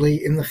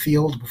actually in the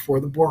field before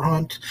the boar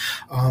hunt.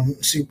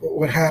 See,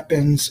 what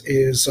happens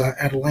is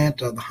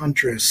Atalanta, the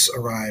huntress,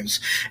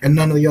 arrives, and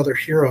none of the other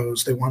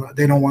heroes they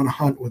don't want to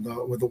hunt with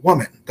a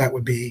woman. That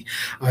would be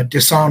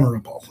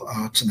dishonorable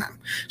to them.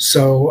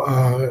 So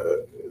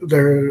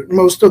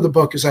most of the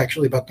book is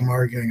actually about them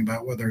arguing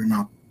about whether or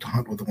not to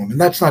hunt with a woman.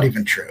 That's not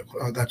even true.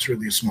 That's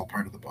really a small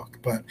part of the book,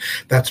 but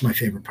that's my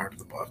favorite part of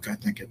the book. I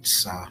think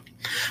it's wow.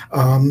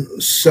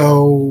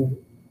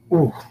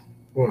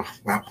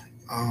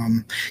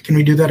 Can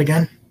we do that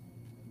again?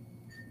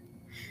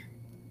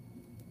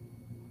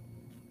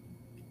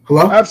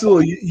 Hello?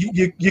 Absolutely.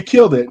 You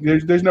killed it.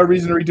 There's no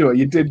reason to redo it.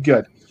 You did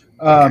good.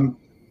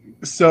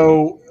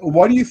 So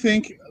what do you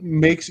think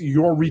makes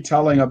your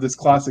retelling of this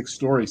classic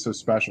story so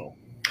special?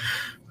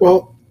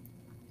 Well,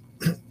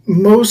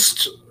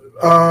 most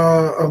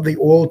of the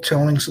old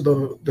tellings of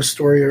the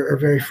story are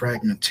very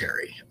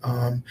fragmentary.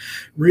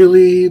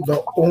 Really,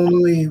 the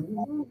only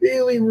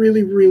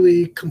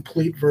really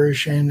complete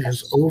version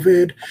is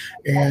Ovid,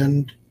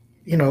 and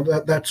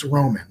that's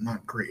Roman,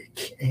 not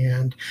Greek,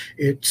 and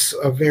it's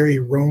a very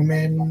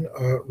Roman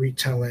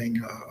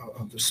retelling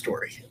of the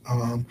story.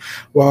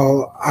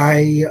 While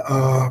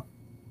I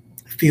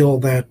feel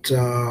that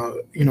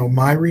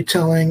my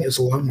retelling is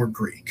a lot more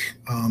Greek.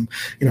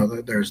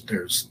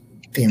 There's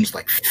themes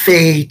like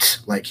fate,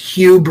 like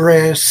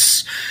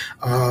hubris,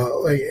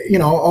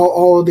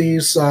 all of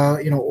these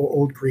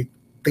old Greek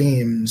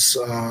themes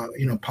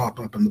pop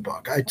up in the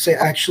book. I'd say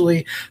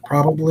actually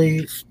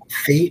probably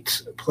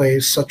fate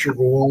plays such a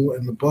role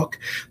in the book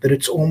that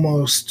it's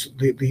almost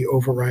the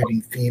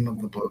overriding theme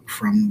of the book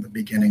from the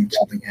beginning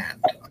to the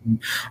end.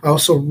 I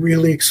also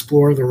really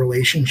explore the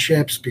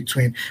relationships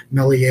between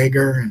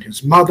Meleager and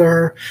his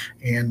mother,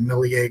 and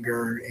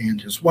Meleager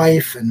and his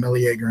wife, and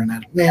Meleager and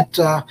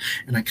Atalanta,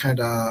 and I kind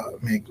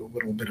of make a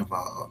little bit of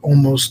a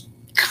almost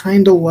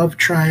kind of love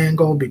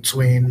triangle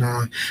between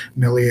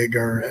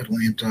Meleager,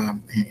 Atalanta,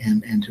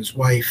 and his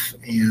wife.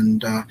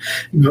 And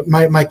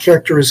my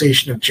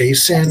characterization of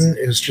Jason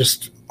is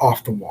just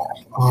off the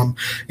wall.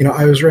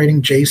 I was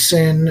writing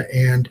Jason,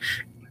 and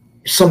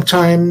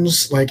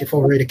sometimes, like, if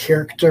I'll write a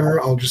character,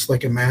 I'll just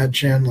like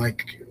imagine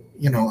like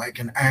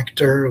an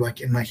actor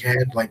like in my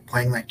head, like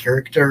playing that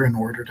character in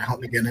order to help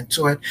me get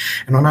into it.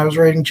 And when I was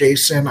writing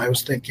Jason, I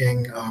was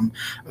thinking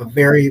a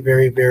very,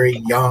 very, very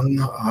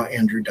young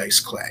Andrew Dice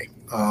Clay,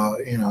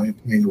 playing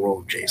the role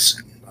of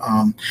Jason.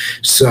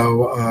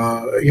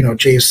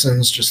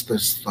 Jason's just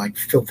this like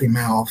filthy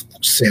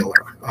mouthed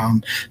sailor,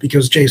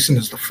 because Jason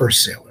is the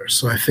first sailor.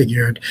 So I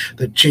figured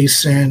that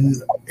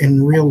Jason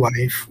in real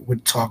life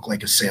would talk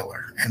like a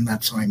sailor, and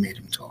that's how I made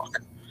him talk.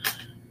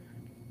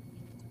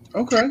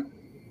 Okay.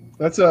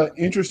 That's an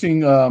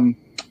interesting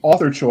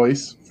author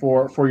choice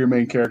for your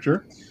main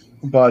character.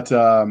 But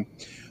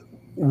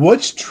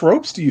which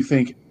tropes do you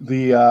think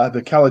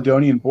the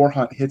Caledonian Boar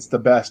Hunt hits the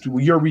best?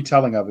 Your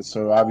retelling of it.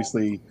 So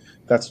obviously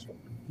that's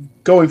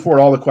going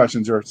forward. All the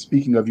questions are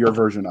speaking of your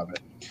version of it.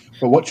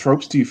 But what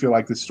tropes do you feel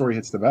like this story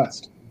hits the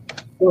best?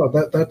 Well,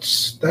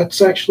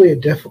 that's actually a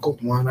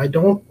difficult one. I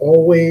don't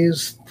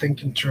always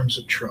think in terms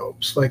of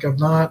tropes. Like, I'm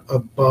not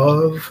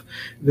above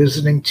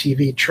visiting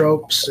TV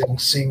tropes and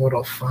seeing what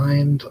I'll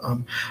find.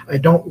 I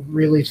don't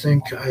really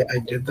think I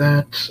did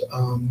that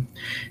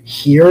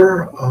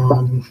here.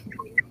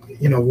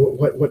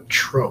 What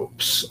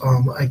tropes?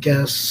 I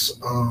guess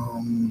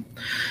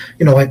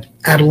like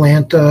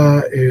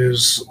Atalanta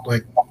is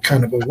like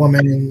kind of a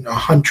woman, a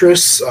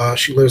huntress.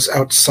 She lives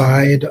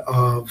outside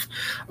of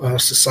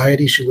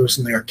society. She lives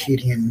in the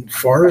Arcadian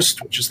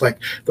forest, which is like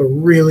the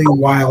really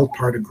wild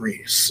part of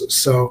Greece.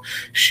 So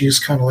she's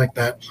kind of like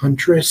that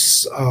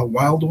huntress,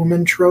 wild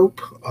woman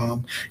trope,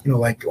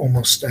 like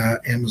almost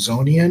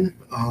Amazonian.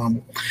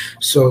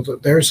 So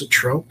there's a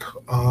trope.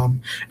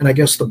 And I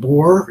guess the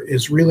boar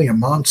is really a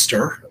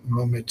monster.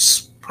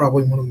 It's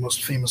probably one of the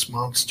most famous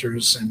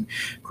monsters in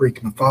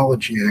Greek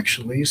mythology,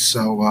 actually.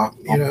 So,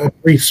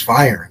 it breathes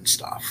fire and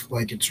stuff.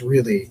 Like, it's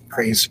really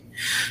crazy.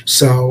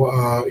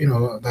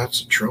 So,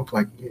 that's a trope.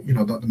 Like,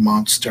 the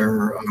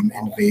monster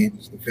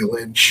invades the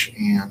village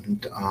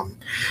and,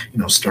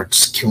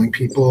 starts killing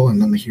people, and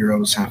then the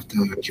heroes have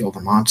to kill the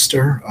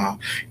monster.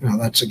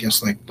 That's, I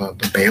guess, like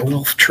the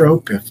Beowulf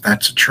trope, if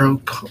that's a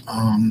trope.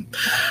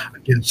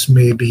 It's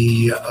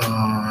maybe,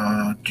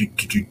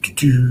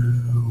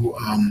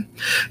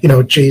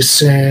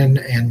 Jason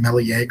and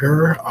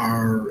Meleager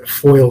are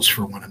foils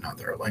for one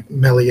another. Like,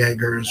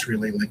 Meleager is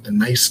really like the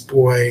nice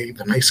boy,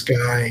 the nice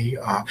guy,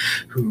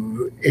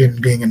 who, in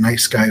being a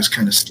nice guy, is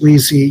kind of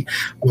sleazy,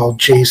 while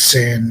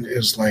Jason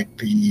is like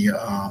the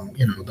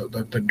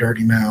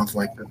dirty mouth,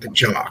 like the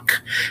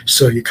jock.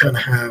 So you kind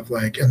of have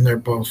like, and they're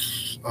both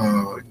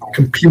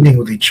competing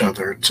with each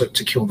other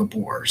to kill the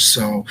boar.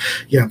 So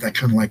you have that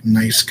kind of like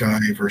nice guy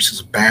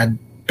versus bad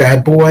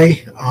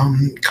boy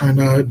kind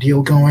of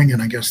deal going,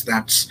 and I guess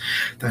that's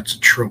a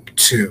trope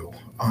too.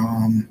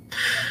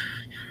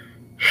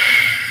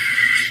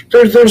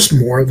 There's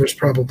more. There's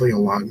probably a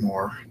lot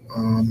more.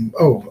 A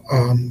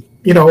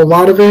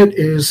lot of it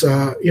is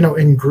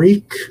in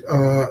Greek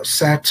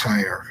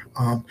satire.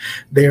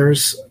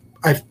 There's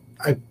I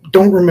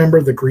don't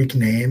remember the Greek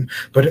name,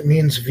 but it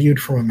means viewed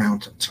from a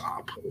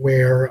mountaintop,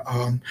 where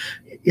a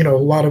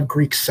lot of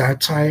Greek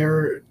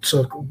satire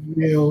took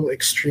real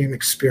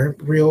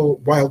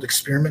wild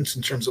experiments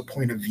in terms of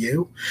point of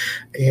view.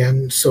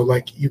 And so,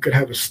 like, you could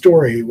have a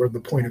story where the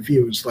point of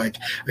view is like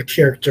a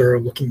character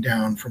looking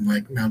down from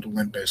like Mount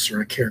Olympus,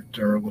 or a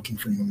character looking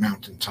from the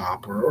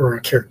mountaintop, or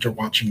a character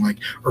watching like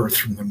Earth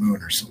from the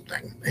moon or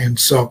something. And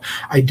so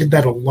I did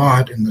that a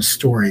lot in the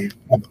story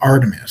with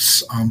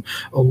Artemis.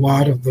 A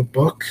lot of the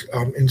book,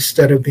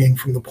 instead of being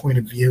from the point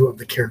of view of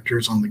the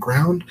characters on the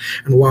ground,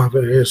 and a lot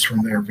of it is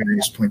from their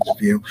various points of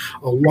view,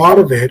 a lot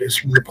of it is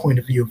from the point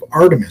of view of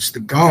Artemis, the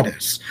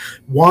goddess,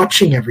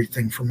 watching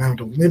everything from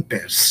Mount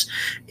Olympus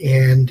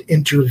and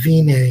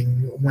intervening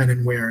when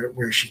and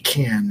where she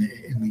can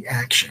in the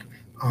action.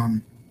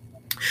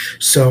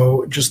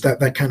 So just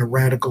that kind of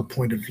radical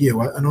point of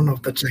view. I don't know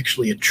if that's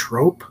actually a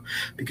trope,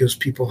 because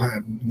people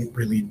don't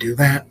really do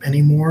that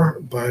anymore,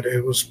 but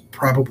it was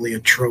probably a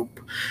trope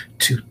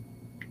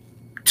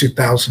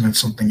 2,000 and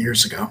something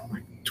years ago,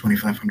 like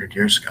 2,500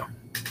 years ago.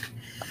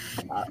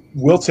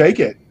 We'll take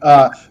it.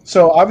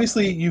 So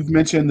obviously you've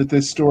mentioned that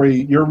this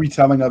story, your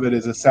retelling of it,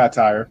 is a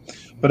satire.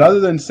 But other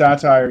than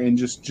satire in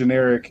just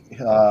generic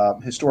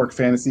historic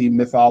fantasy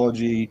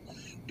mythology,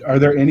 are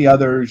there any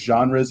other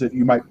genres that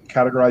you might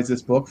categorize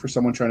this book for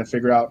someone trying to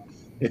figure out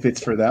if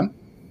it's for them?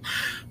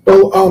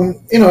 Well,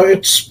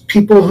 it's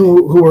people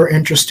who are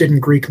interested in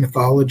Greek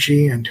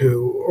mythology and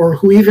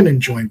who even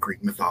enjoy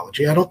Greek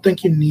mythology. I don't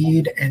think you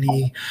need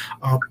any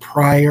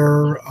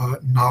prior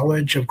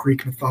knowledge of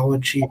Greek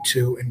mythology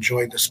to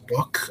enjoy this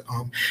book.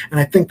 And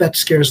I think that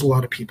scares a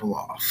lot of people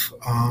off,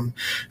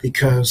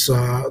 because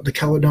The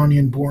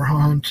Caledonian Boar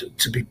Hunt,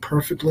 to be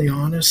perfectly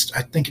honest,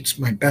 I think it's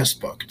my best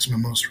book. It's my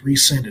most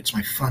recent. It's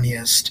my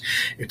funniest.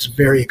 It's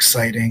very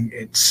exciting.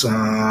 It's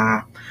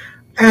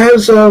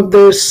as of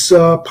this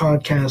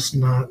podcast,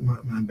 not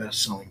my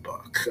best-selling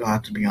book,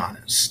 to be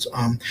honest.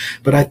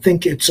 But I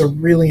think it's a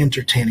really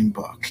entertaining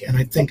book. And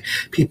I think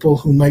people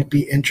who might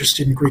be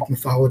interested in Greek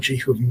mythology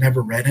who have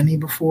never read any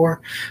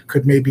before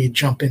could maybe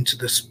jump into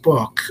this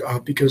book,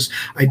 because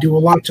I do a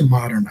lot to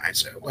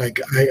modernize it.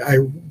 Like,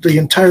 the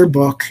entire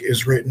book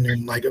is written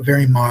in like a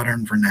very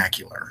modern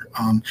vernacular.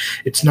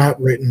 It's not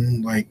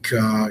written like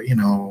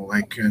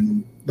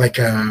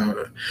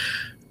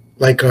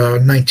like a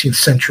 19th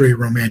century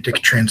romantic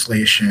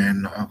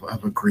translation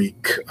of a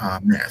Greek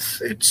myth.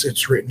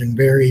 It's written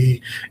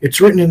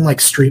in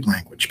like street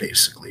language,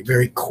 basically,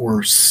 very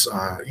coarse,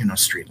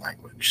 street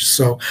language.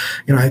 So,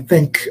 I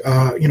think,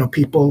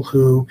 people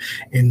who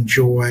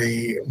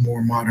enjoy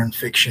more modern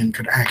fiction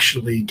could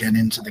actually get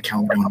into The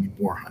Caledonian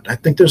Boar Hunt. I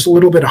think there's a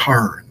little bit of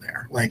horror in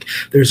there. Like,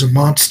 there's a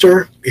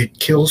monster, it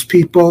kills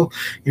people,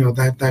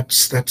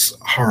 that's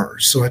horror.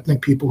 So I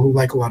think people who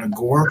like a lot of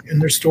gore in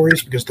their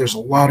stories, because there's a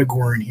lot of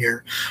gore in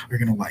here, are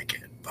going to like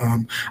it.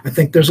 I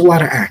think there's a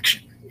lot of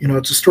action.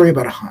 It's a story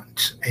about a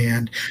hunt,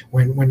 and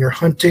when you're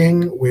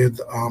hunting with,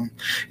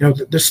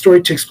 this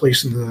story takes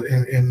place in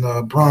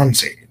the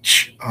Bronze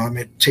Age.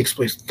 It takes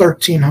place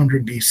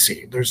 1300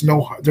 BC. There's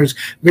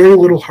very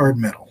little hard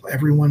metal.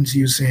 Everyone's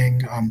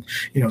using,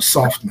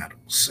 soft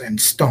metals and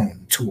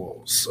stone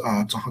tools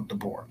to hunt the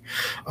boar.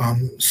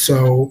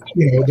 So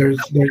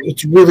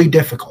it's really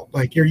difficult.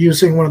 Like, you're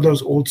using one of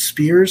those old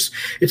spears.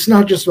 It's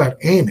not just about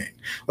aiming,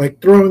 like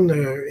throwing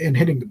and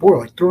hitting the boar.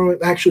 Like, throwing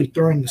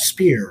the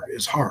spear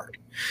is hard.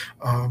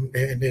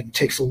 And it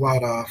takes a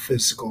lot of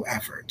physical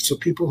effort. So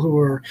people who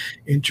are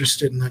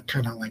interested in that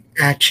kind of like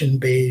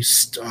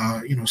action-based,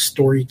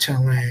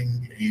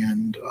 storytelling,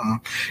 and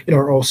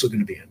are also going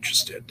to be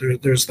interested.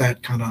 There's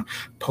that kind of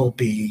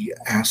pulpy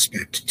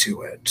aspect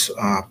to it.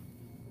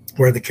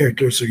 where the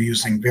characters are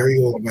using very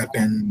old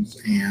weapons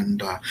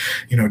and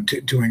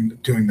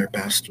doing their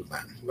best with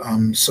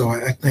them. So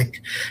I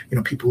think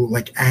people who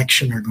like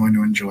action are going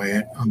to enjoy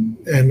it,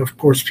 and of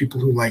course people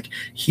who like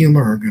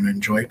humor are going to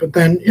enjoy it. But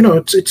then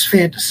it's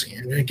fantasy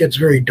and it gets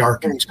very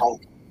dark and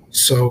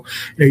so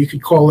you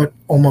could call it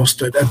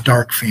almost a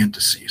dark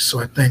fantasy. So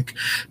I think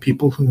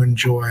people who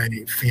enjoy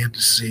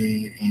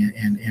fantasy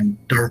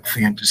and dark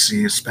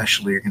fantasy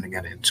especially are going to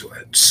get into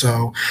it.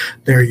 So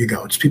there you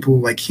go. It's people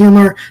who like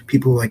humor,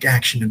 people who like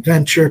action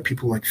adventure,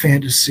 people who like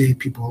fantasy,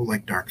 people who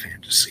like dark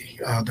fantasy.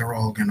 They're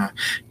all going to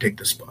dig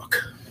this book.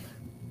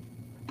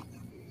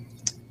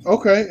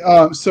 Okay,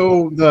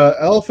 so the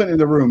elephant in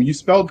the room, you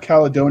spelled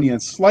Caledonian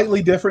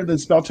slightly different than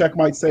spell check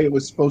might say it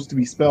was supposed to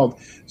be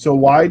spelled. So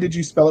why did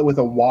you spell it with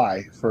a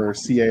Y for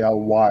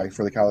C-A-L-Y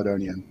for the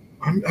Caledonian?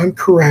 I'm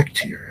correct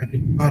here. I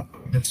did not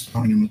put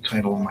Caledonian in the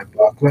title of my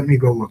book. Let me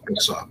go look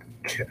this up.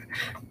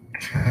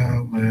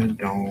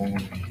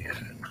 Caledonian.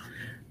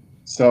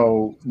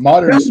 So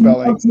modern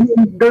spelling.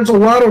 There's a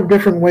lot of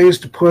different ways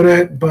to put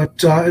it, but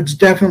it's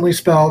definitely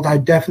spelled. I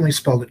definitely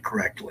spelled it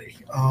correctly.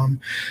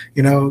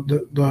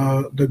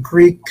 The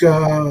Greek.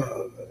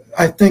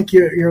 I think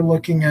you're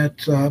looking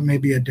at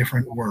maybe a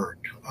different word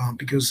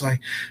because I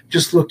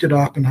just looked it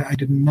up and I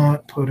did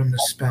not put a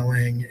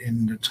misspelling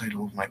in the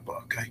title of my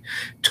book.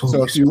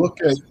 So if you look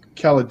at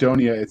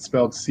Caledonia, it's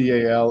spelled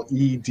C-A-L-E-D-O-N-I-A-N.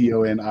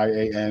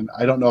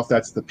 I don't know if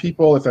that's the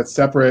people, if that's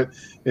separate,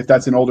 if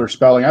that's an older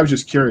spelling. I was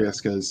just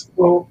curious because.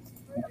 Well,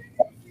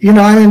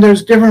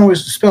 there's different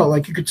ways to spell it.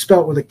 Like you could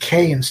spell it with a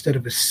K instead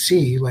of a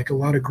C, like a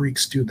lot of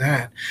Greeks do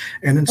that.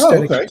 And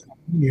instead of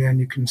Caledonia,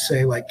 you can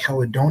say like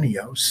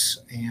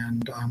Caledonios.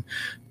 And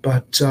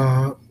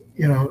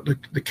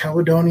the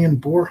Caledonian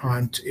boar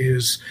hunt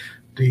is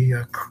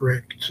the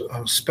correct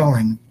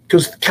spelling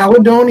because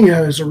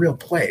Caledonia is a real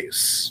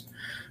place.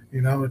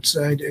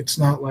 It's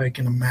not like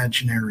an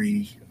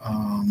imaginary.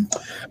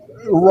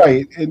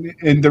 Right,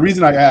 and the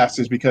reason I asked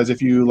is because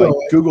if you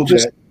Googled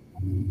it.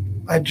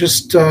 I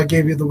just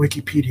gave you the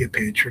Wikipedia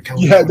page for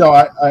Caledonia. Yeah, no,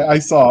 I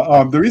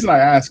saw. The reason I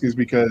ask is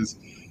because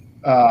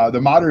some of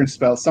the modern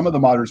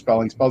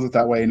spelling spells it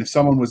that way, and if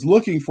someone was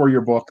looking for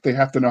your book, they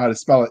have to know how to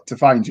spell it to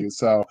find you.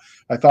 So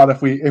I thought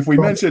if we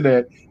mentioned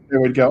it, they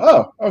would go,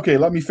 "Oh, okay,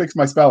 let me fix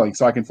my spelling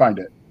so I can find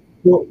it."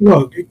 Well,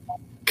 look,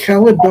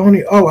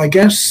 Caledonia. Oh, I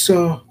guess.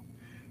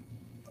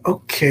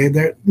 Okay,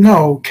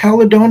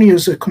 Caledonia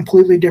is a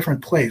completely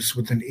different place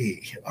with an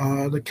E.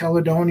 The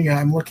Caledonia,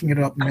 I'm looking it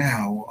up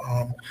now.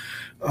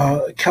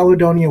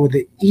 Caledonia with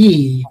the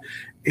E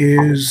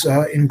is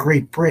in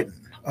Great Britain.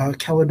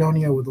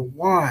 Caledonia with a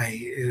Y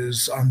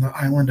is on the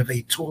island of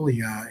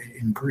Aetolia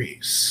in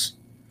Greece.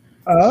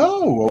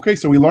 Oh, okay.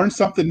 So we learn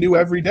something new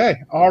every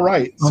day. All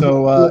right.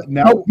 So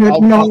now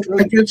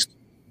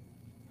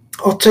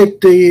I'll take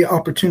the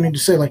opportunity to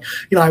say,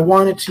 I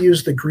wanted to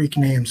use the Greek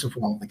names of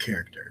all the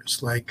characters.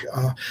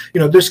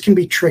 This can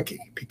be tricky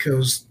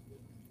because,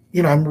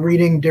 I'm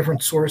reading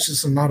different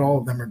sources and not all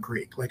of them are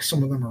Greek. Like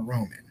some of them are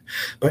Roman.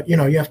 But, you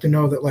have to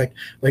know that like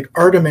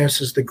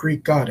Artemis is the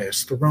Greek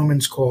goddess. The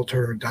Romans called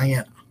her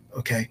Diana.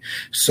 Okay.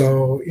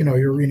 So,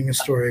 you're reading a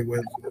story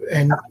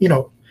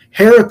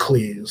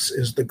Heracles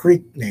is the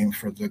Greek name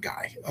for the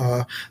guy.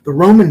 The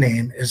Roman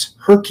name is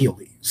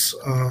Hercules.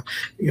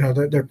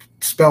 They're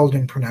spelled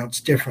and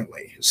pronounced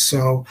differently.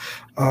 So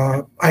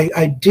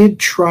I did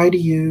try to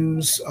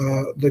use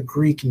the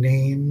Greek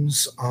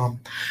names,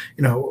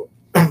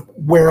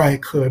 where I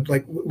could,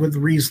 with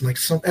reason.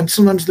 And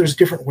sometimes there's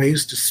different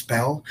ways to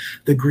spell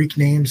the Greek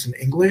names in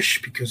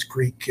English because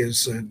Greek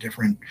is a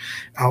different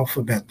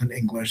alphabet than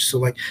English.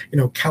 So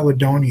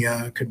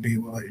Caledonia could be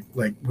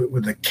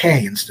with a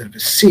K instead of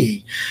a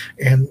C,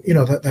 and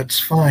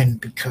that's fine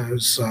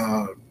because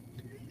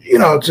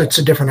it's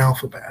a different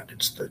alphabet.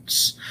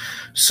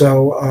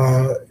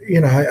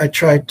 I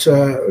tried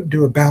to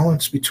do a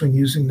balance between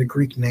using the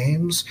Greek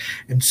names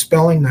and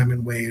spelling them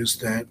in ways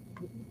that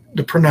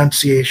the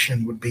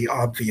pronunciation would be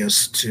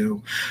obvious to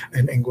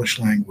an English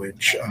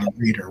language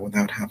reader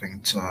without having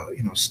to,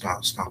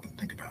 stop and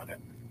think about it.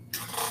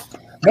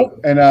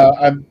 Nope.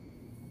 And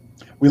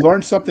we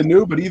learned something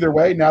new, but either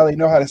way, now they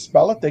know how to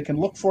spell it. They can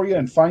look for you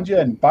and find you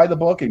and buy the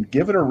book and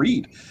give it a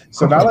read.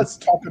 So now let's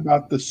talk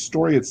about the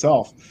story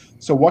itself.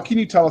 So what can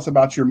you tell us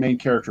about your main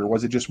character?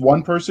 Was it just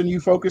one person you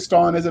focused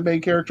on as a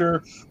main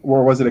character,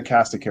 or was it a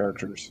cast of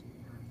characters?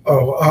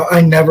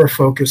 I never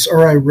focus,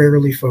 or I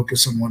rarely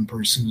focus on one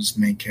person as the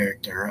main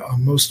character.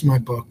 Most of my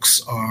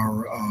books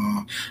are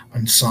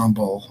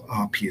ensemble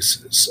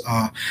pieces.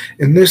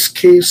 In this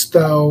case,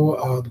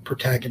 though, the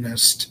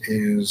protagonist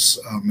is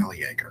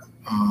Meleager.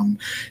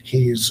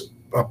 He's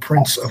a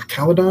prince of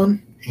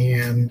Caledon,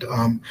 and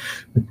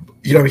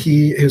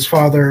his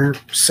father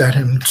set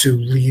him to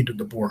lead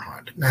the boar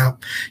hunt. Now,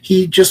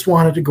 he just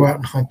wanted to go out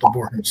and hunt the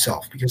boar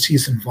himself because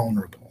he's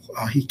invulnerable.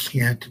 He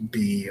can't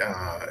be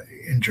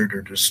injured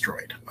or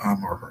destroyed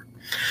or hurt.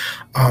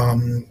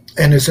 And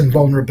his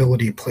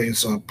invulnerability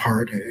plays a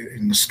part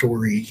in the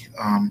story.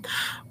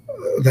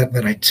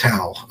 that I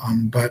tell.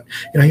 But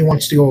he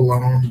wants to go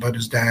alone, but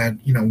his dad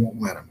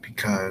won't let him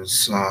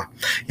because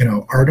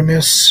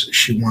Artemis,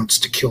 she wants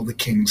to kill the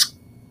king's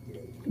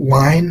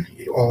line,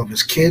 all of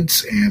his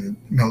kids, and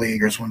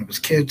Meleager is one of his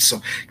kids, so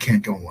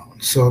can't go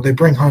alone. So they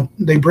bring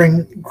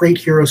great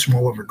heroes from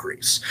all over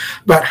Greece.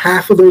 About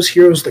half of those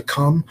heroes that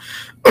come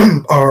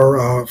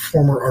are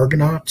former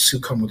Argonauts who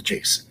come with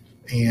Jason.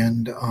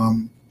 And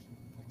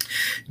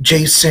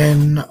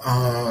Jason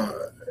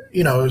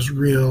is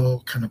real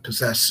kind of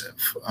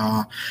possessive,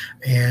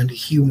 and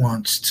he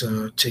wants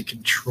to take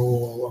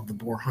control of the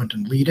boar hunt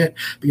and lead it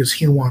because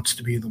he wants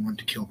to be the one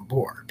to kill the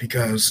boar,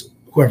 because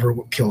whoever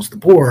kills the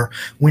boar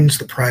wins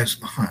the prize of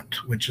the hunt,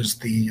 which is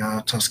the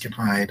Tuscan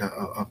hide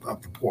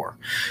of the boar.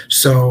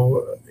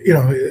 So,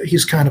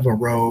 he's kind of a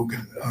rogue.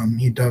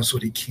 He does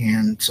what he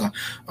can to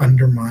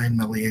undermine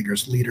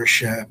Meleager's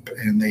leadership,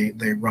 and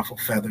they ruffle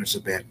feathers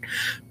a bit.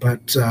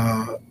 But,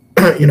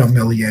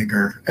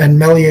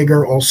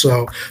 Meleager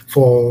also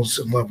falls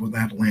in love with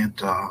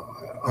Atalanta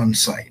on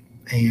sight.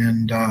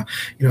 And,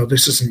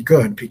 this isn't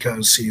good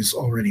because he's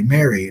already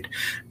married,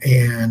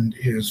 and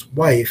his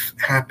wife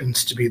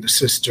happens to be the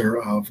sister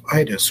of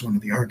Idas, one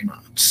of the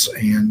Argonauts,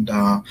 and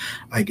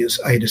I guess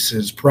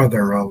Idas's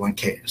brother,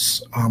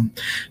 Lycaeus.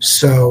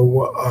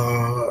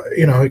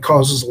 It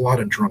causes a lot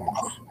of drama.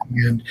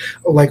 And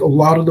like a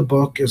lot of the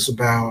book is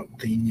about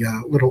the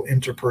little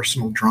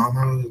interpersonal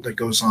drama that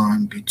goes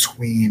on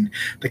between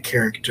the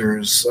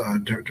characters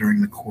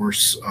during the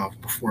course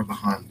of before the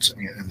hunt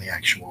and the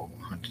actual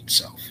hunt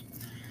itself.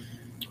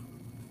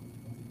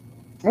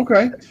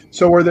 Okay.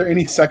 So were there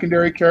any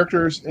secondary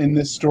characters in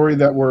this story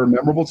that were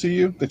memorable to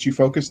you that you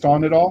focused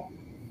on at all?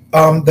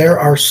 There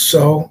are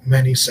so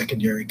many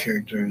secondary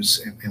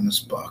characters in this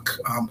book.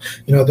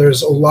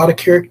 There's a lot of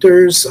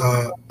characters.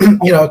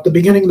 At the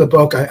beginning of the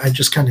book, I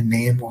just kind of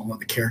name all of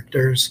the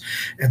characters,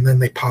 and then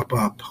they pop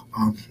up,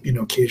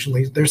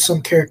 occasionally. There's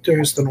some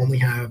characters that only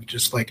have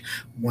just like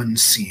one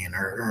scene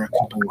or a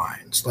couple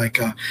lines. Like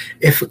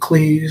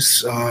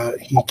Iphicles,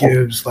 he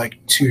gives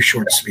like 2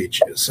 short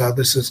speeches.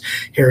 This is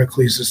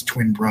Heracles'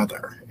 twin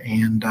brother.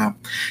 And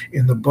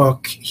in the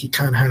book, he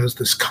kind of has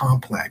this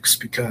complex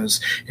because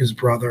his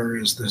brother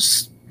is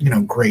this,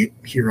 great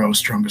hero,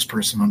 strongest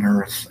person on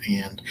earth,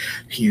 and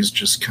he's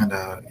just kind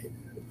of,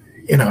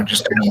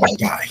 just a normal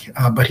guy.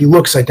 But he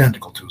looks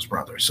identical to his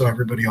brother, so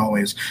everybody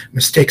always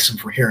mistakes him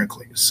for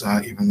Heracles,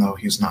 even though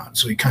he's not.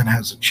 So he kind of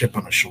has a chip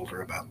on his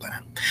shoulder about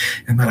that,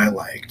 and that I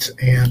liked.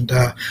 And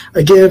I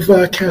give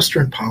Castor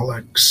and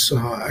Pollux,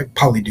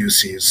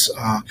 Polydeuces,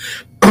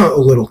 a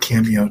little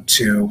cameo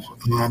too.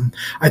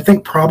 I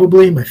think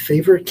probably my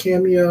favorite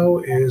cameo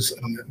is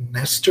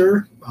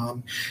Nestor.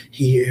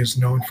 He is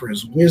known for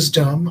his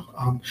wisdom.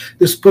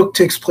 This book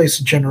takes place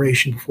a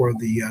generation before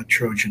the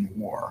Trojan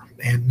War,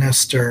 and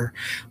Nestor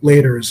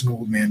later as an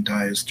old man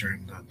dies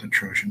during the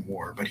Trojan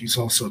War, but he's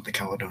also at the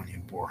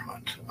Caledonian boar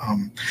hunt.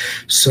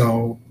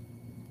 So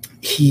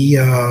he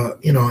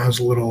has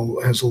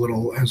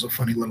a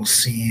funny little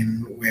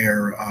scene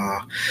where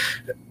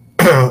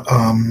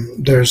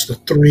there's the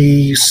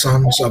 3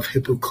 sons of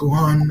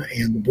Hippocoon,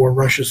 and the boar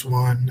rushes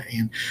one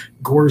and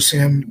gores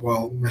him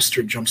while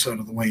Nestor jumps out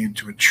of the way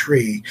into a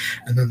tree.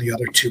 And then the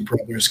other 2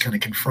 brothers kind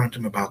of confront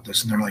him about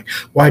this, and they're like,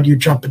 "Why do you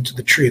jump into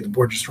the tree? The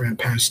boar just ran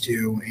past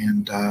you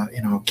and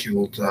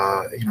killed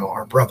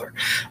our brother.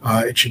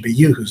 It should be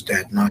you who's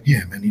dead, not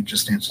him." And he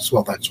just answers,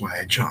 "Well, that's why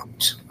I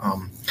jumped."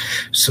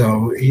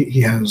 So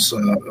he has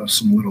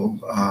some little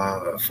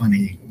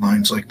funny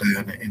lines like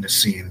that in a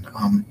scene.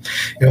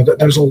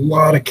 There's a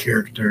lot of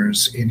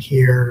characters in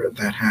here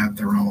that have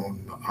their own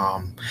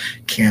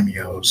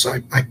cameos.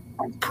 I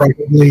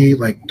probably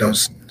like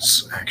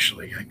dozens,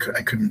 actually. I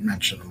couldn't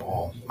mention them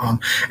all.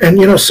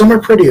 And some are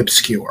pretty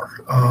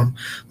obscure.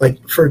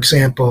 Like, for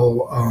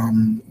example,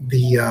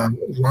 the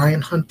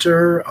lion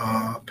hunter,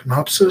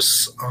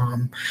 Panopsis,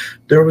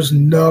 there was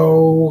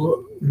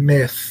no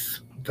myth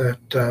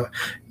that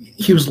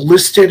he was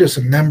listed as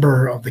a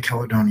member of the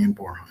Caledonian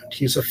boar hunt.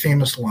 He's a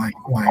famous lion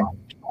hunter.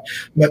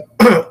 But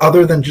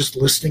other than just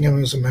listing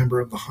him as a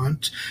member of the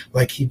hunt,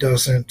 like, he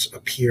doesn't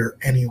appear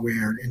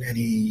anywhere in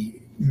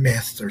any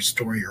myth or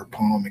story or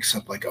poem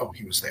except like, oh,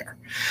 he was there.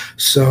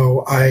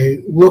 So I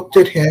looked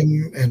at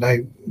him and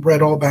I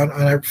read all about it,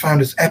 and I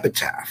found his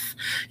epitaph.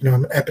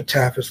 An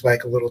epitaph is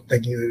like a little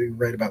thing you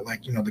read about,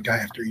 like, the guy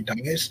after he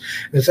dies.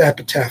 And his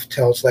epitaph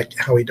tells like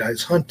how he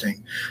dies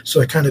hunting.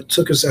 So I kind of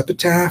took his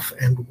epitaph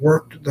and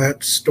worked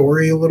that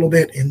story a little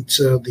bit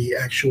into the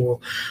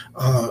actual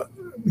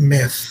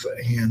myth,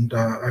 and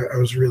I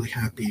was really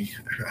happy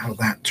how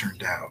that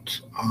turned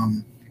out.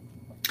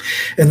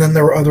 And then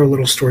there were other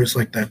little stories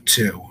like that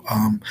too.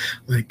 I'm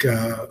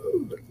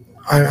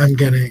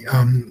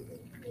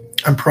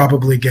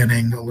probably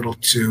getting a little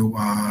too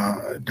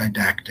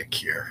didactic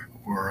here,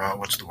 or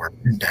what's the word?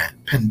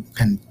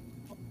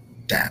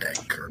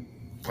 Pendatic, or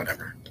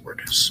whatever the word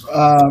is.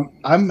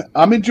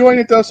 I'm enjoying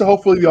it though, so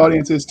hopefully the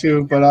audience is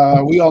too.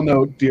 But we all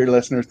know, dear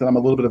listeners, that I'm a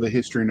little bit of a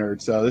history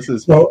nerd, so this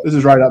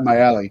is right up my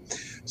alley.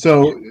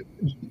 So,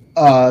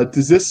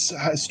 does this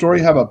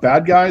story have a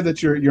bad guy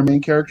that your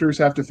main characters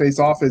have to face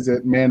off? Is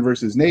it man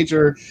versus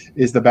nature?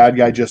 Is the bad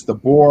guy just the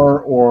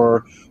boar,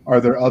 or are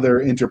there other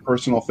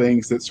interpersonal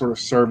things that sort of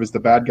serve as the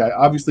bad guy?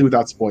 Obviously,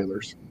 without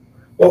spoilers.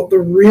 Well, the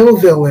real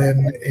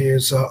villain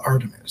is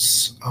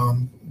Artemis,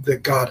 the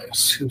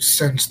goddess who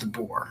sends the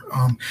boar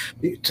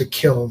to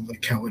kill the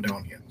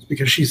Caledonians,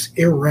 because she's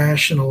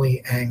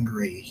irrationally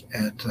angry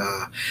at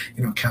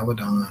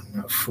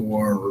Caledon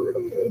for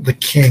the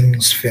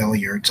king's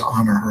failure to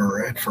honor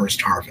her at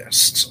first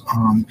harvest.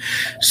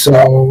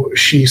 So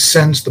she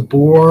sends the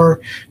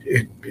boar.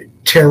 It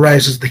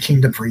terrorizes the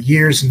kingdom for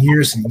years and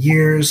years and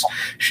years.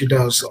 She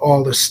does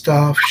all this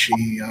stuff.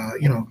 She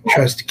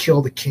tries to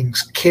kill the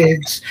king's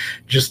kids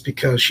just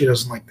because she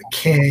doesn't like the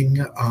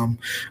king.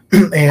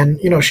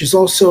 And she's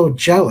also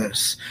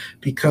jealous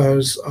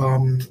because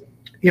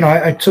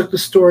I took the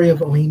story of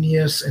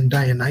Oeneus and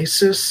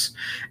Dionysus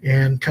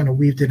and kind of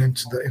weaved it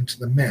into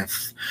the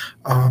myth.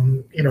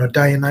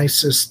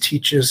 Dionysus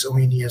teaches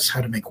Oeneus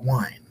how to make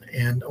wine,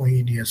 and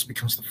Oeneus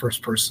becomes the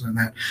first person in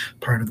that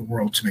part of the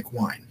world to make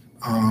wine.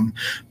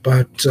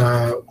 But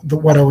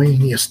what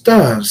Oeneus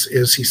does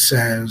is he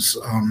says,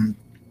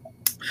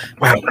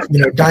 wow,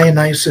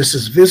 Dionysus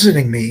is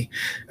visiting me.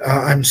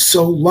 I'm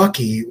so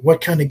lucky. What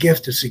kind of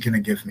gift is he going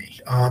to give me?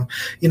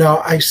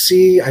 I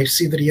see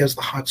that he has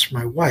the hots for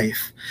my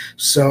wife.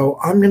 So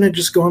I'm going to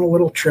just go on a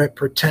little trip,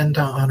 pretend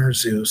to honor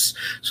Zeus,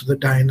 so that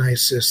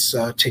Dionysus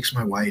takes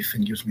my wife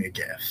and gives me a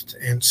gift.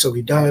 And so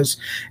he does,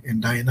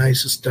 and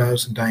Dionysus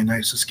does, and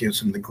Dionysus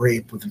gives him the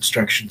grape with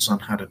instructions on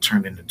how to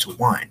turn it into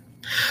wine.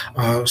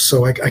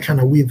 So I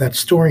kind of weave that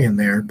story in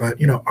there, but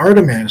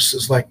Artemis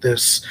is like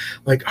this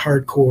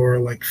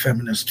hardcore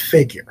feminist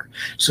figure.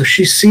 So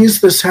she sees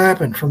this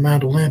happen from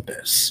Mount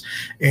Olympus,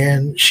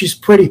 and she's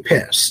pretty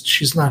pissed.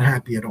 She's not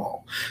happy at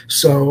all.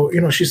 So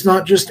she's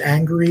not just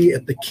angry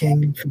at the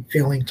king for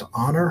failing to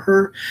honor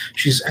her.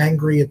 She's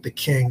angry at the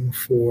king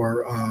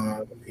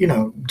for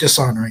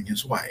dishonoring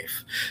his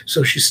wife.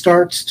 So she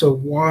starts to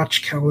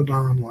watch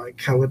Caledon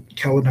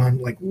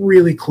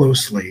really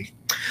closely,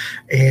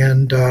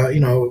 and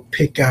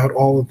pick out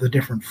all of the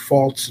different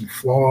faults and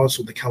flaws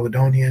with the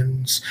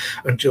Caledonians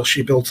until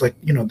she builds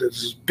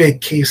this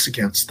big case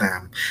against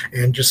them,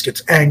 and just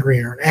gets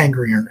angrier and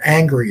angrier and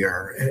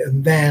angrier.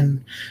 And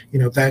then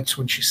that's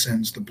when she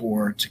sends the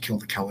boar to kill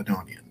the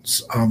Caledonians.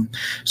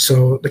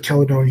 So the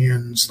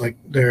Caledonians,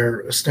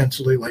 they're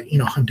ostensibly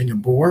hunting a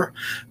boar,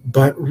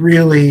 but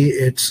really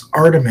it's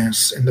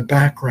Artemis in the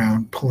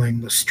background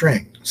pulling the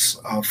strings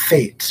of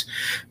fate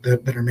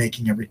that are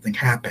making everything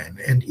happen.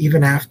 And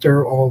even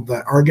after all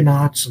the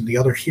Argonauts and the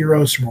other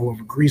heroes from all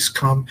over Greece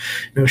come,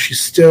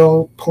 she's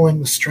still pulling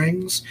the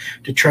strings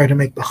to try to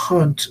make the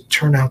hunt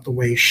turn out the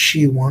way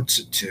she wants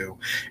it to,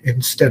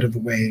 instead of the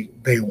way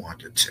they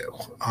want it to.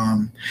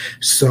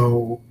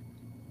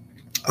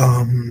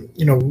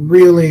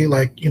 Really,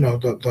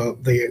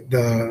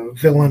 the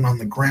villain on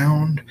the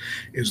ground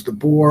is the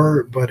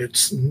boar, but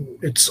it's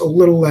a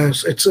little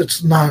less.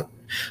 It's not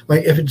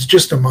if it's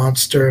just a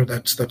monster,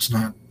 that's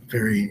not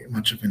very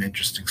much of an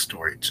interesting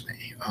story to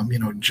me.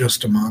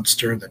 Just a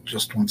monster that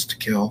just wants to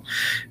kill.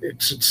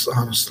 It's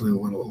honestly a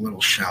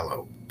little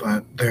shallow.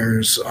 But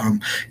there's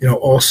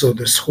also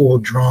this whole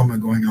drama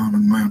going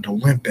on Mount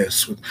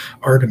Olympus with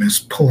Artemis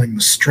pulling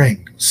the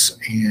strings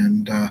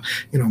and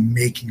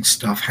making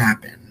stuff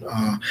happen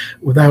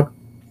without.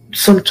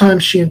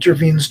 Sometimes she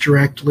intervenes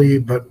directly,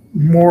 but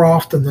more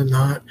often than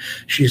not,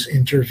 she's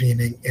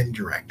intervening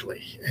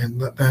indirectly, and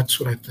that's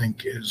what I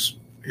think is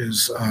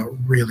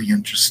really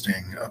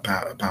interesting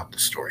about the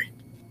story.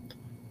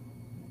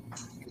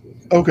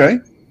 Okay,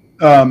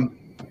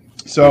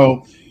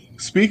 so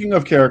speaking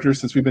of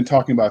characters, since we've been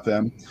talking about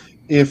them,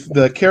 if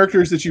the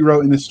characters that you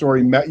wrote in this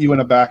story met you in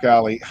a back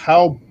alley,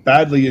 how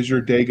badly is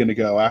your day going to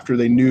go after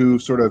they knew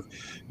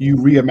you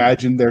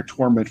reimagined their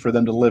torment for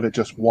them to live it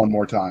just one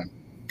more time?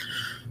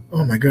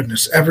 Oh my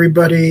goodness.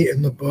 Everybody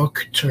in the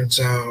book turns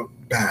out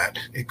bad,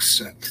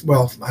 except,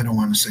 well, I don't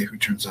want to say who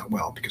turns out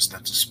well because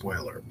that's a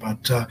spoiler,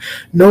 but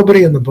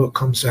nobody in the book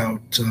comes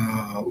out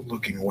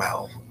looking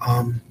well.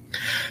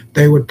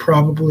 They would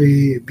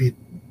probably beat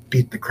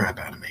the crap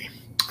out of me.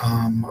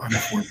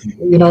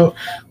 Unfortunately,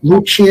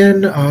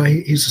 Lucian,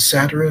 he's a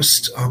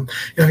satirist.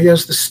 He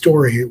has the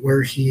story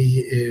where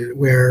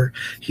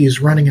he's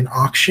running an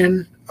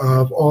auction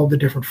of all the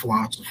different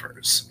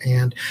philosophers,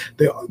 and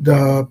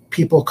the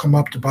people come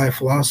up to buy a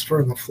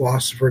philosopher, and the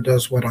philosopher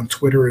does what on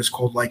Twitter is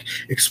called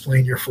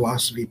explain your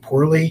philosophy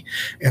poorly,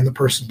 and the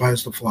person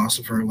buys the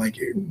philosopher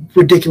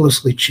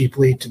ridiculously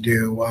cheaply to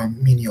do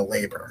menial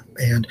labor.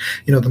 And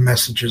the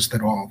message is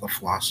that all the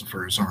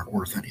philosophers aren't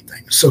worth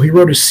anything. So he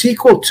wrote a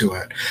sequel to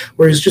it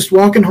where he's just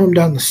walking home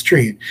down the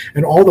street,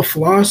 and all the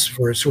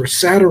philosophers who are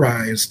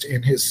satirized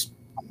in his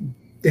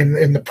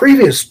in the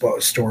previous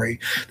story,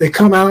 they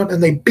come out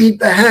and they beat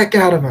the heck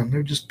out of him.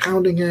 They're just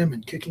pounding him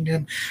and kicking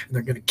him, and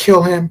they're going to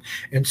kill him.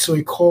 And so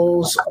he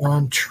calls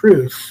on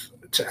Truth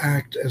to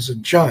act as a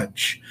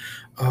judge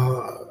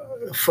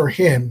for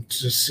him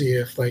to see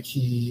if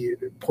he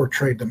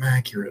portrayed them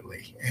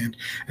accurately. And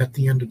at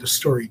the end of the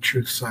story,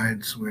 Truth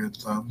sides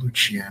with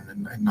Lucien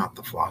and not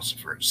the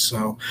philosophers.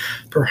 So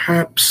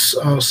perhaps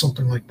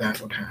something like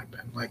that would happen.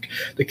 Like,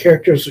 the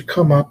characters would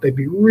come up, they'd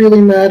be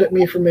really mad at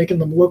me for making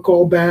them look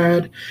all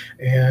bad,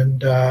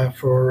 and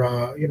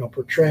for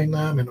portraying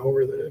them in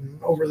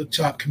over the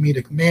top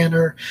comedic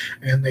manner,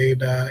 and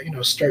they'd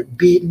start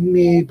beating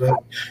me.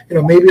 But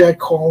maybe I'd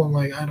call on,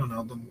 I don't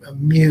know, the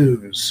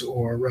Muse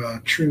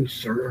or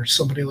Truth or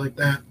somebody like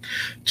that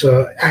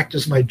to act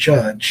as my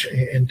judge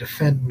and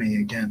defend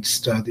me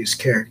against these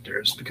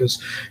characters,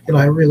 because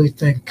I really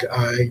think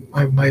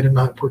I might have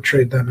not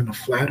portrayed them in a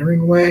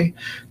flattering way,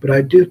 but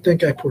I do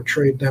think I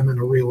portrayed them in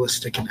a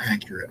realistic and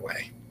accurate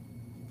way.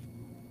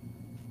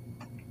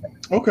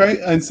 Okay,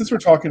 and since we're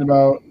talking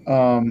about,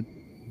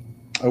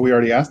 we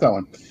already asked that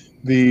one.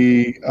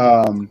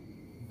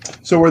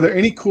 So were there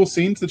any cool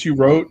scenes that you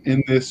wrote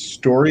in this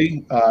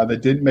story that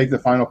didn't make the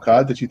final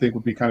cut that you think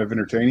would be kind of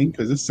entertaining?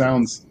 Because this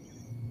sounds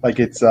like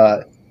it's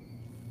a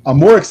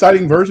more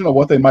exciting version of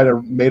what they might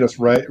have made us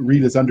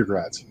read as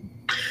undergrads.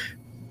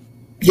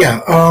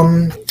 Yeah,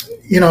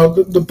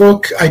 the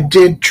book, I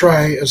did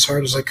try as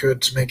hard as I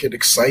could to make it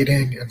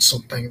exciting and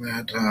something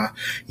that,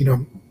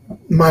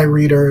 my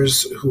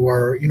readers who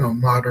are,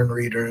 modern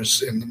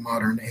readers in the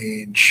modern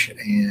age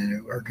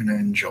are going to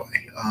enjoy.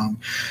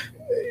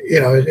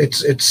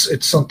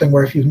 It's something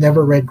where if you've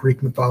never read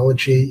Greek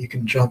mythology, you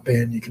can jump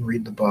in, you can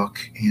read the book,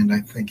 and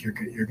I think you're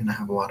going to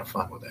have a lot of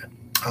fun with it.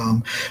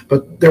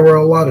 But there were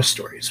a lot of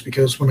stories,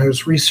 because when I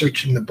was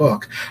researching the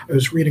book, I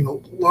was reading a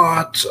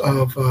lot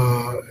of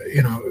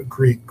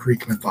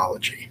Greek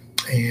mythology,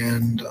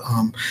 and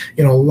a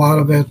lot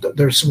of it.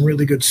 There's some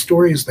really good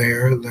stories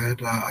there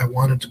that I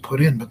wanted to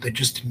put in, but they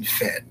just didn't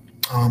fit.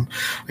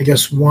 I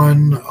guess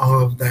one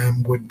of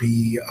them would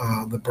be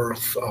the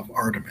birth of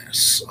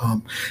Artemis.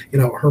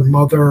 Her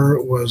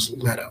mother was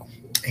Leto,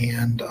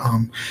 and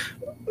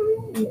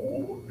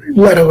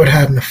Leto had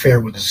had an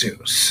affair with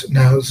Zeus.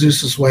 Now,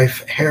 Zeus's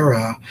wife,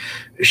 Hera,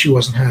 she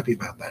wasn't happy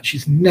about that.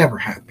 She's never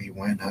happy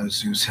when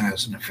Zeus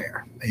has an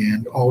affair,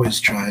 and always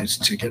tries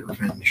to get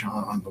revenge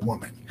on the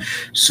woman.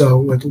 So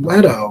with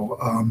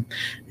Leto,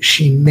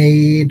 she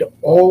made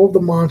all the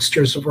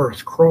monsters of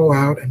Earth crawl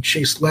out and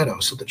chase Leto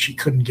so that she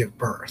couldn't give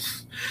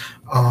birth.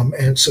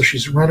 And so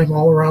she's running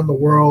all around the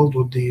world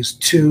with these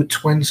two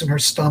twins in her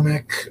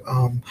stomach,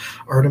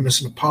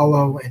 Artemis and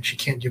Apollo, and she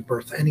can't give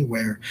birth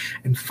anywhere.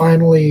 And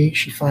finally,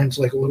 she finds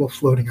a little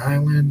floating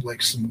island,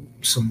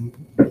 some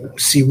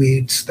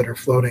seaweeds that are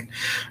floating,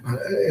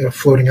 a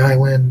floating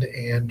island,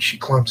 and she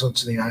climbs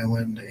onto the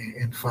island,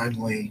 and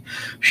finally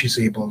she's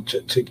able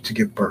to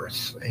give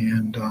birth.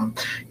 And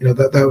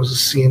that was a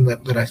scene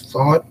that I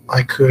thought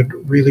I could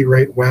really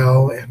write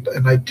well,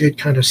 and I did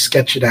kind of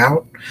sketch it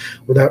out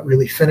without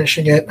really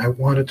finishing it. I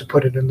wanted to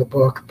put it in the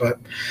book, but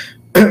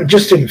it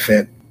just didn't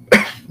fit.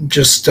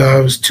 Just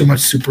it was too much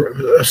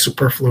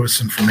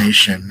superfluous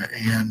information,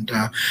 and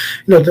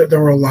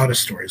there were a lot of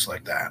stories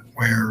like that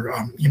where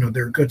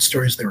there were good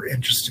stories, there were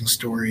interesting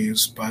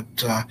stories, but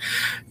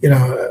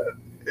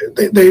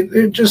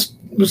they just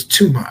was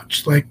too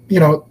much. A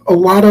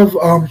lot of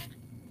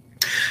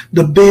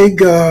the big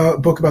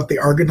book about the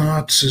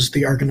Argonauts is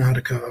the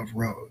Argonautica of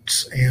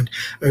Rhodes, and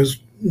I was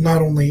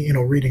not only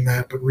reading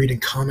that, but reading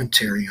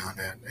commentary on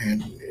it.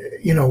 And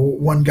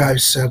one guy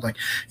said what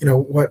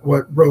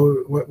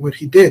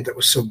he did that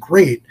was so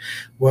great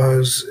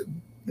was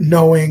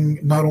knowing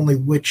not only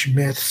which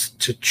myths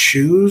to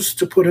choose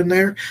to put in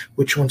there,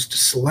 which ones to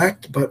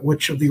select, but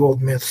which of the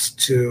old myths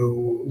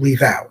to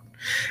leave out.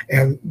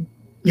 And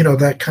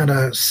that kind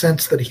of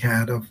sense that he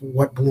had of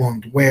what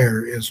belonged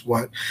where is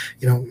what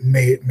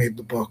made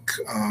the book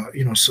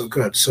so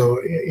good.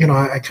 So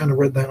I kind of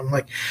read that, and I'm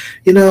like,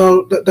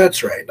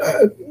 that's right.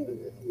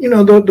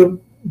 The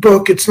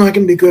book, it's not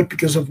going to be good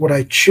because of what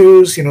I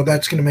choose.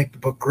 That's going to make the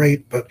book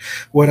great, but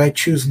what I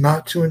choose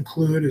not to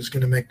include is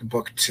going to make the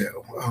book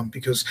too,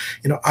 because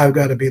I've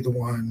got to be the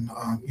one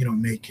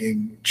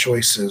making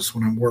choices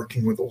when I'm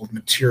working with old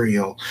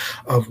material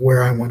of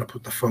where I want to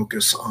put the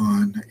focus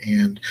on,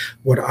 and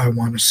what I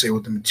want to say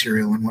with the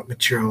material, and what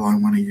material I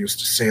want to use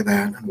to say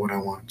that, and what I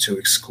want to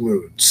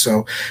exclude.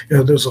 So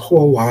there's a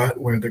whole lot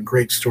where they're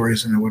great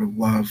stories, and I would have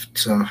loved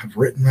to have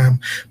written them,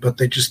 but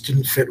they just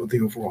didn't fit with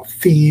the overall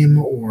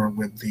theme, or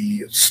with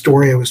the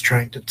story I was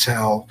trying to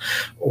tell,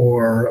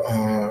 or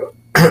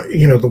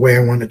the way I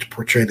wanted to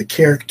portray the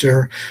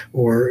character,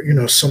 or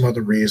some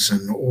other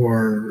reason,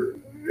 or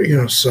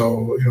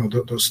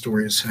those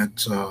stories had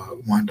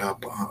to wind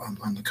up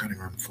on the cutting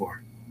room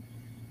floor.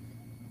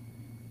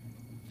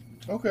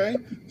 Okay,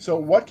 so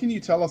what can you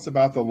tell us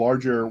about the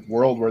larger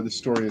world where the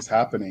story is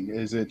happening?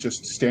 Is it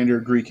just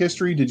standard Greek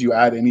history? Did you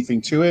add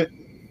anything to it?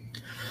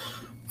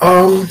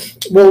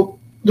 Well,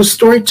 the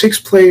story takes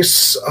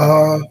place,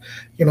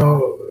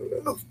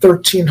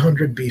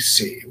 1300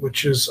 BC,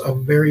 which is a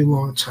very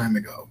long time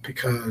ago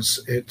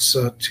because it's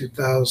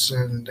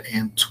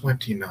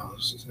 2020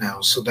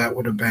 now. So that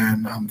would have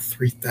been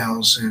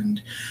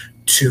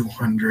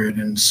 3,200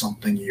 and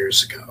something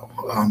years ago.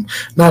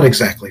 Not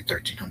exactly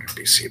 1300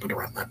 BC, but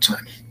around that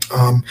time.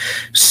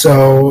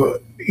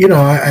 So,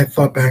 I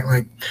thought back,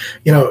 like,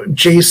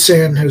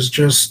 Jason has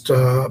just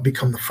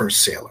become the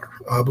first sailor.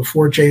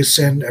 Before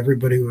Jason,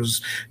 everybody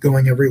was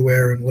going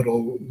everywhere in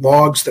little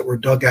logs that were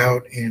dug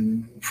out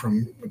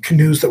from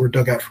canoes that were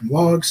dug out from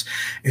logs.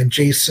 And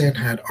Jason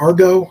had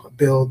Argo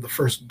build the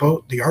first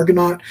boat, the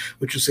Argonaut,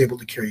 which was able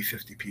to carry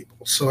 50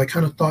 people. So I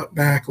kind of thought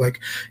back, like,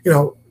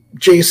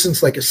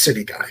 Jason's like a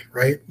city guy,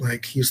 right?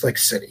 Like, he's like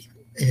city.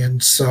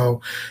 And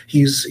so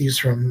he's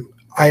from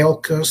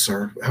Iolcus,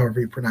 or however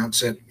you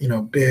pronounce it,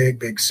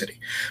 big city.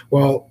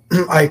 Well,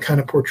 I kind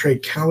of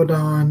portrayed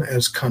Caledon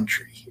as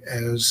country,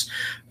 as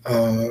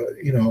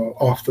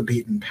off the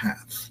beaten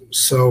path.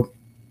 So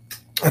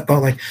I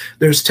thought, like,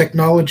 there's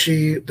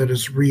technology that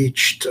has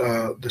reached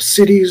the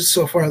cities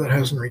so far that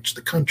hasn't reached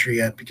the country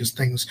yet, because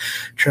things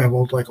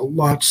traveled like a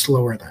lot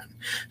slower then.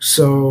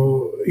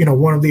 So,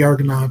 one of the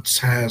Argonauts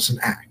has an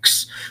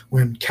axe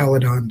when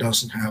Caledon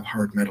doesn't have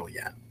hard metal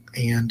yet.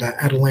 And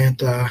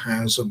Atalanta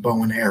has a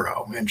bow and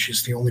arrow, and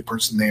she's the only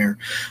person there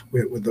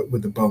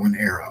with the bow and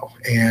arrow.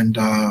 And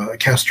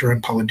Castor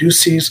and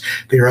Polydeuces,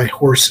 they ride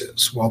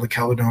horses, while the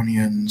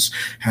Caledonians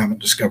haven't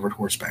discovered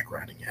horseback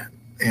riding yet.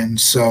 And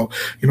so,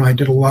 I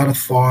did a lot of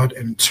thought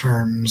in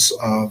terms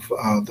of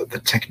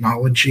the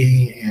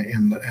technology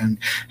and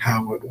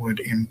how it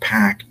would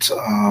impact,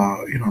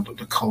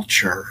 the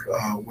culture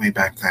way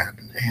back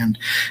then. And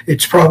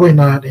it's probably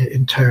not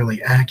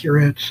entirely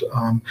accurate,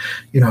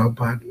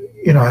 but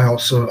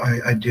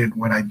I did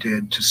what I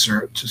did to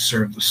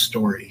serve the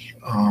story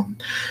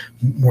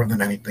more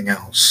than anything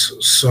else.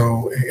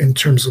 So in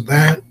terms of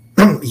that,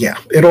 yeah,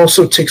 it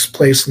also takes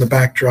place in the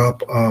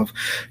backdrop of,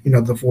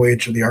 the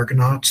voyage of the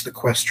Argonauts, the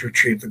quest to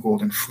retrieve the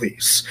Golden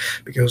Fleece,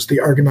 because the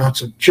Argonauts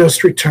have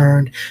just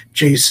returned.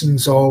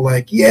 Jason's all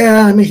like,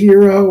 "Yeah, I'm a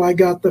hero. I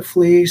got the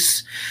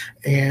fleece,"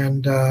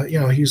 and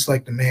he's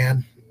like the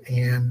man.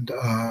 And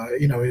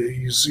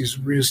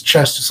his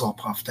chest is all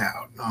puffed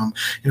out.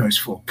 He's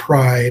full of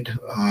pride.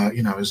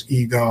 His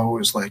ego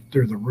is like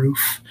through the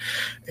roof,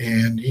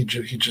 and he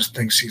just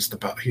thinks he's the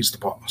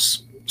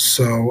boss.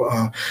 So,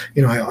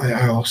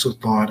 I also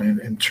thought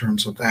in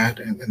terms of that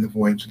and the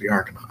voyage of the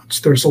Argonauts.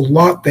 There's a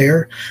lot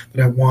there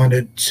that I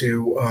wanted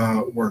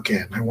to work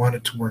in. I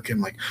wanted to work in,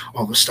 like,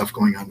 all the stuff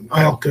going on in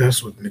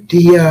Iolcus with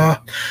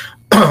Medea.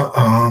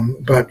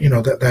 But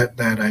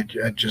that I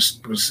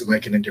just was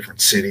like in a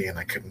different city, and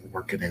I couldn't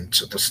work it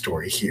into the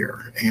story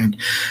here. And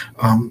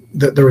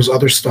there was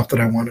other stuff that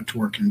I wanted to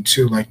work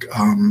into, like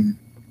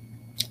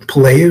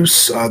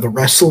Peleus, the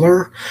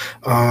wrestler,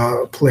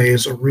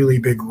 plays a really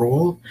big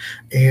role,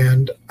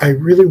 and I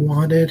really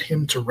wanted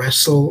him to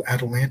wrestle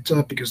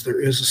Atalanta, because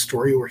there is a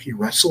story where he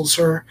wrestles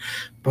her,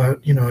 but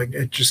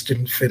it just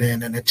didn't fit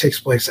in, and it takes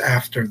place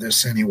after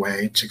this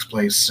anyway. It takes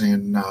place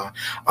in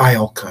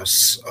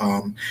Iolcus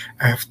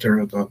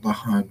after the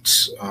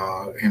hunt,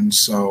 and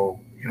so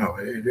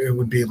it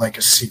would be like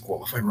a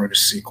sequel. If I wrote a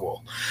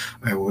sequel,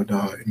 I would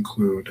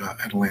include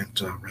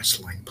Atalanta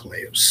wrestling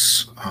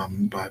Peleus,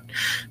 but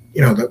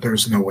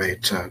there's no way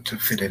to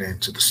fit it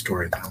into the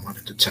story that I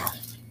wanted to tell.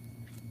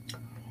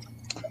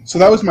 So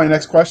that was my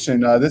next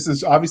question. This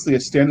is obviously a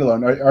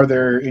standalone. Are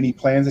there any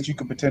plans that you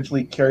could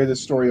potentially carry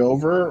this story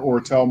over or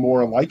tell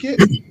more like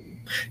it?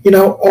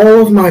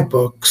 All of my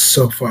books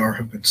so far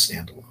have been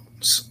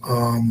standalones.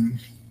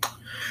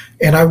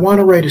 And I want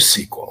to write a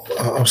sequel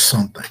of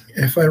something.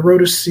 If I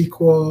wrote a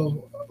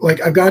sequel, like,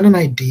 I've got an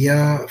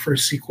idea for a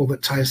sequel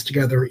that ties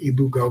together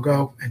Ibu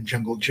Gogo and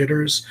Jungle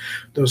Jitters.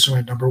 Those are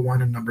my number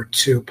 1 and number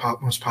 2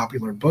 most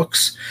popular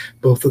books.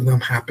 Both of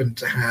them happen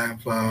to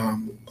have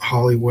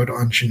Hollywood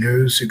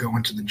ingenues who go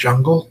into the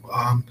jungle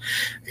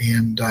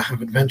and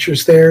have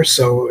adventures there.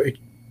 So it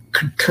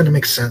could kind of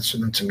make sense for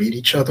them to meet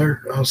each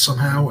other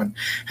somehow and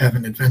have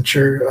an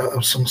adventure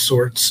of some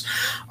sorts.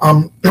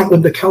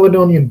 With the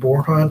Caledonian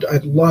Boar Hunt,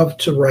 I'd love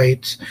to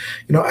write,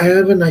 I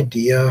have an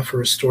idea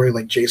for a story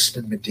like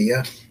Jason and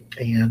Medea,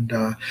 and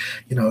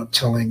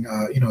telling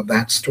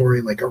that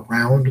story like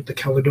around the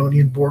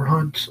Caledonian Boar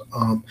Hunt.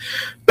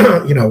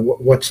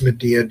 What's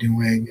Medea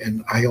doing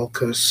in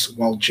Iolcus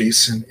while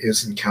Jason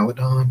is in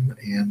Caledon,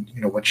 and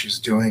what she's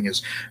doing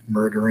is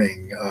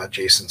murdering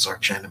Jason's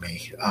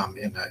archenemy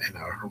in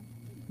a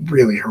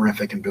really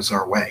horrific and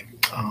bizarre way.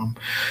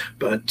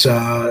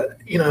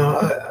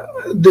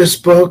 This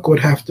book would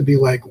have to be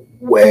like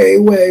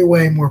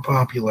way more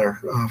popular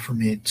for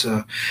me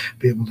to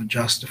be able to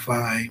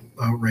justify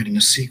writing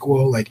a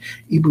sequel. Like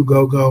Ibu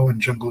Gogo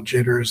and Jungle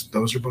Jitters,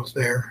 those are both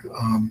there.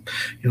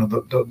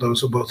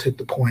 Those will both hit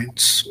the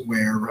points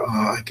where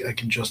I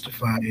can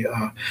justify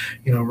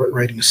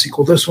writing a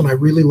sequel. This one, I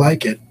really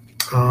like it.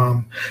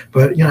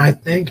 But I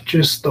think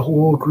just the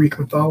whole Greek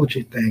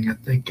mythology thing, I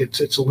think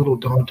it's a little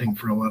daunting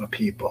for a lot of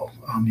people.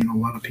 A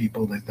lot of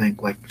people, they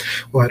think like,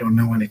 well, I don't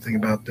know anything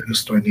about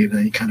this. Do I need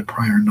any kind of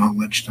prior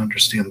knowledge to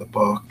understand the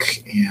book?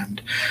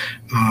 And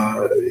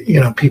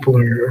people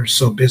are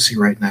so busy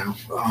right now.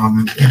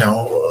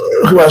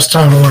 Who has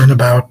time to learn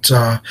about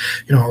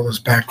all this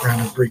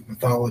background of Greek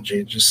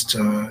mythology? Just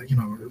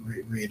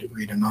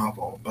read a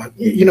novel. But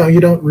you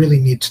don't really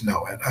need to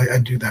know it. I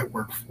do that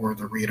work for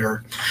the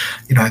reader.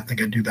 I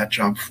think I do that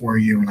job for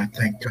you, and I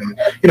think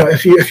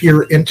if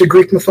you're into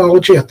Greek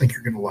mythology, I think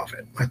you're going to love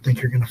it. I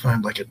think you're going to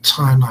find like a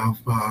ton of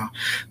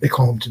they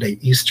call them today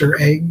Easter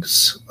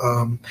eggs,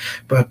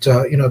 but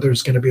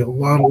there's going to be a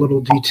lot of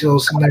little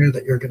details in there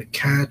that you're going to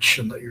catch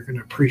and that you're going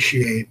to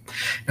appreciate,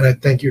 and I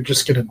think you're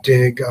just going to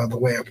dig the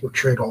way I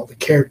portrayed all the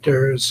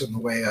characters and the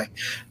way I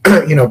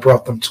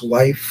brought them to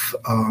life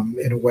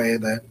in a way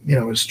that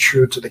is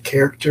true to the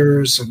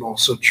characters and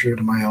also true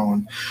to my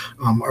own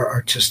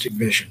artistic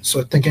vision. So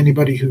I think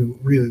anybody who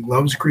really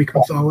loves Greek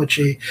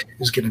mythology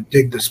is going to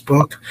dig this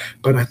book.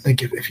 But I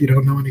think if you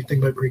don't know anything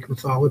about Greek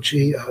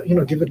mythology,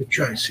 give it a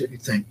try, see what you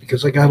think.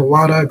 Because I got a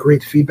lot of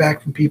great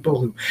feedback from people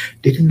who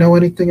didn't know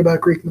anything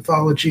about Greek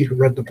mythology, who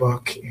read the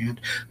book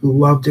and who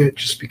loved it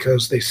just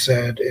because they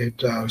said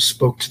it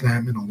spoke to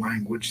them in a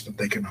language that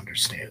they can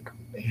understand.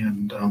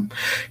 And,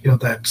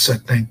 that's, I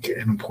think,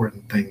 an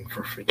important thing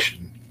for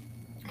fiction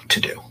to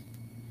do.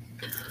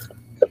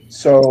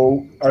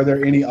 So, are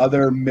there any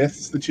other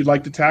myths that you'd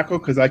like to tackle?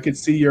 Because I could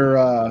see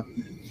your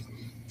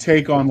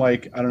take on,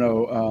 like, I don't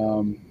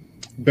know,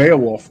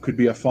 Beowulf could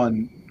be a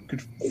fun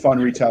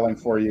retelling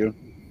for you.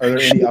 Are there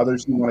any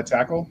others you want to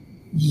tackle?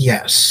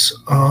 Yes.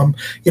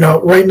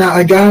 Right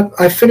now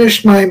I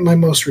finished my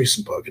most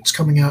recent book. It's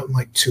coming out in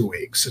like 2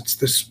 weeks. It's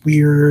this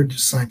weird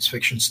science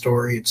fiction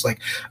story. It's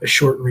like a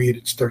short read.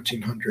 It's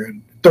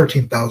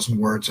 13,000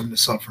 words. I'm going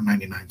to sell it for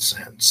 99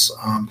 cents.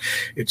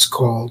 It's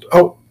called,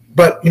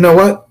 but you know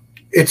what?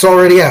 It's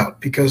already out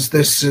because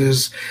this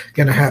is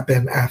going to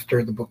happen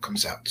after the book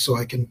comes out. So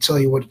I can tell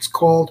you what it's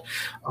called.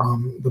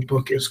 The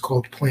book is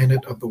called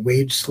Planet of the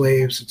Wage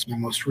Slaves. It's my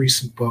most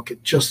recent book.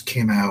 It just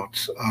came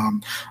out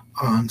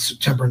on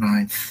September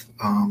 9th.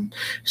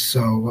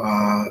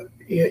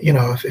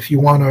 If you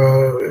want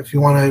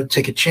to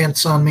take a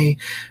chance on me,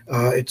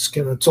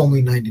 it's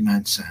only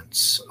 99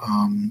 cents.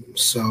 And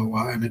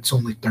it's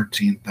only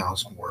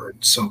 13,000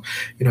 words. So,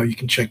 you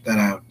can check that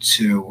out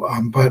too.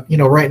 But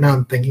right now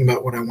I'm thinking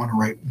about what I want to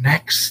write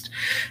next.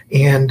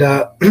 And,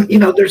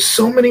 there's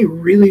so many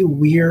really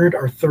weird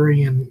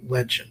Arthurian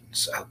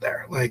legends out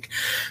there, like,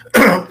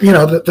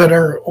 that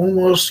are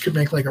almost could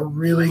make like a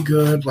really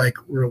good, like,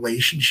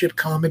 relationship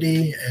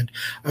comedy. And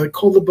I would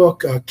call the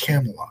book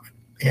Camelot.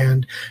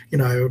 And,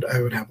 I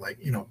would have like,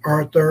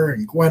 Arthur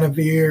and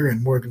Guinevere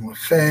and Morgan Le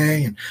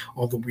Fay and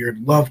all the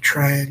weird love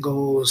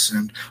triangles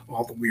and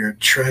all the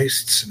weird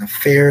trysts and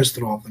affairs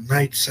that all the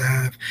knights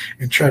have,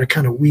 and try to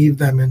kind of weave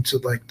them into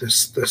like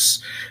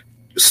this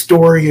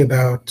story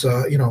about,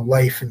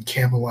 life in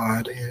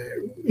Camelot,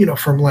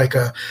 from like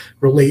a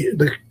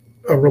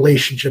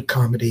relationship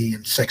comedy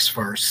and sex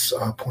farce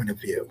point of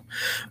view.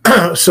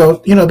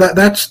 So,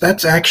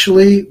 that's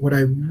actually what I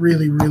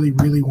really, really,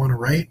 really want to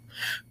write.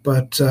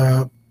 But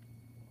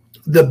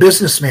the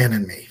businessman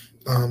in me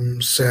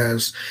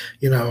says,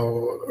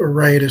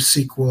 write a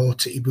sequel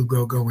to Ibu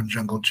Gogo and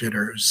Jungle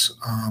Jitters.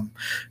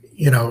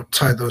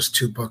 Tie those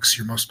two books,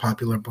 your most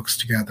popular books,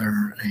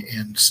 together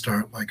and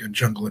start like a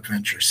jungle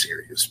adventure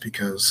series,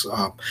 because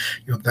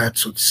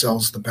that's what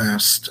sells the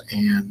best.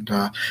 And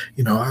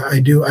I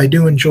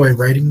do enjoy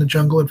writing the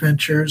jungle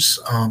adventures,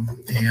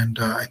 and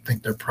I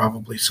think they're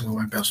probably some of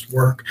my best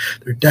work.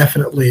 They're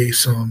definitely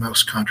some of the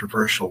most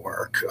controversial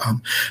work.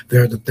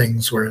 They're the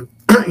things where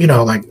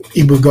like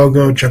Ibu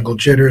Gogo, Jungle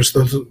Jitters,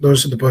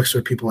 those are the books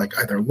where people like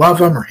either love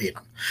them or hate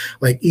them.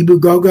 Like Ibu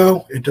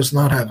Gogo, it does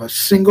not have a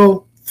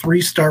single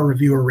 3-star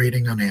reviewer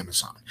rating on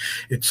Amazon.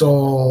 It's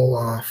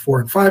all 4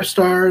 and 5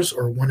 stars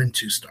or 1 and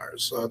 2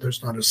 stars.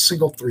 There's not a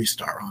single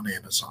 3-star on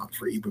Amazon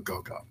for Ibu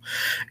Gogo.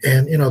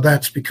 And,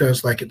 that's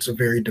because like it's a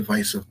very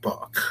divisive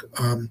book.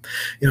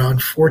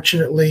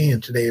 Unfortunately,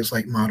 in today's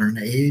like modern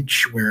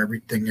age where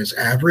everything is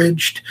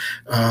averaged,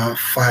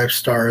 5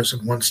 stars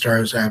and 1 star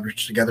is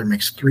averaged together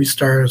makes 3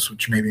 stars,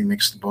 which maybe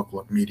makes the book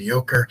look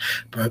mediocre.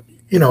 But,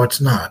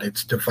 it's not.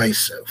 It's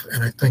divisive.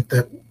 And I think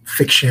that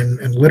fiction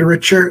and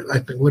literature, I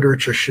think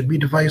literature should be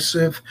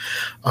divisive.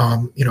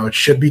 It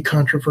should be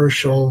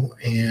controversial.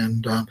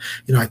 And,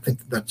 I think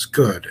that's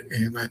good.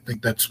 And I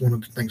think that's one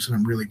of the things that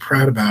I'm really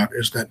proud about,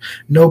 is that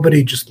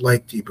nobody just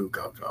liked Ibu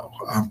Gogo.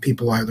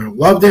 People either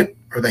loved it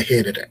or they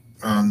hated it.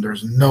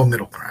 There's no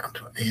middle ground.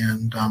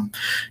 And,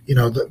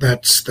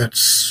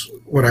 that's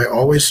what I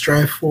always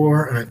strive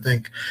for. And I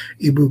think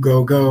Ibu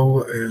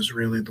Gogo is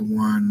really the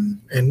one,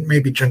 and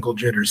maybe Jungle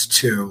Jitters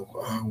too,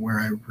 where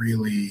I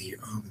really,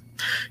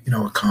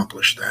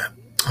 accomplished that.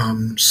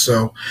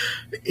 So,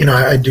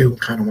 I do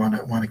kind of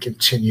want to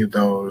continue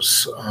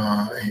those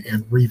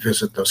and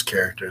revisit those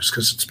characters,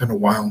 because it's been a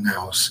while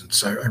now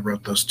since I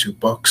wrote those two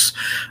books.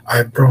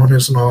 I've grown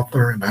as an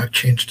author and I've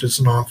changed as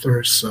an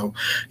author. So,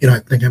 I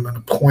think I'm at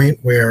a point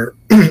where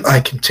I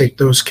can take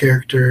those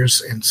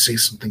characters and see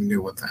something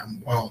new with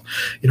them. Well,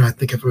 I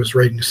think if I was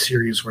writing a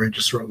series where I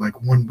just wrote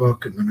like one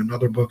book and then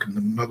another book and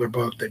then another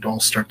book, they'd all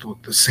start to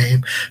look the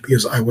same,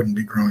 because I wouldn't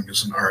be growing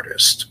as an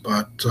artist.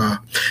 But,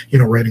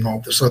 writing all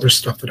this other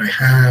stuff that I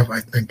have,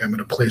 I think I'm in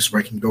a place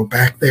where I can go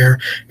back there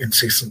and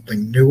see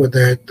something new with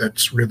it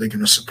that's really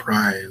going to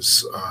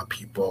surprise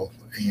people,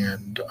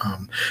 and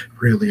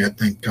really, I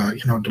think,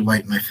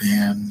 delight my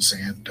fans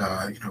and,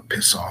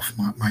 piss off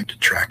my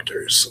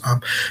detractors.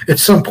 At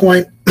some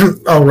point,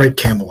 I'll write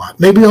Camelot.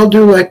 Maybe I'll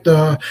do like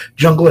the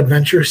Jungle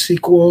Adventure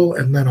sequel,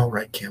 and then I'll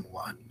write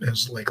Camelot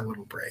as like a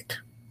little break.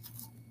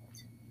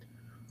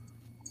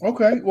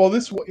 Okay. Well,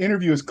 this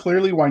interview is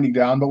clearly winding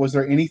down, but was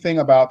there anything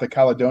about the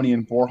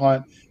Caledonian Boar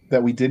Hunt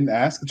that we didn't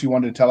ask that you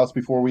wanted to tell us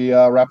before we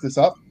wrap this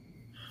up?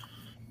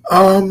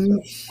 Anything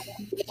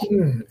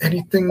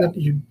that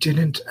you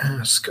didn't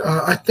ask?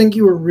 I think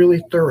you were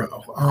really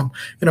thorough.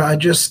 I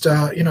just,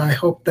 I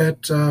hope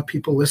that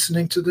people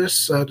listening to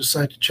this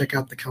decide to check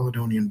out the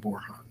Caledonian Boar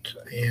Hunt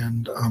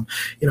and,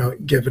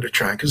 give it a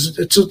try, because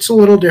it's a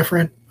little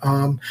different.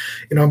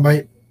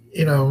 Might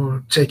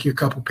take you a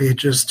couple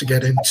pages to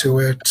get into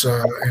it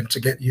and to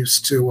get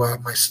used to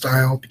my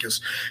style,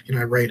 because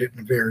I write it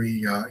in a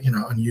very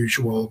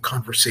unusual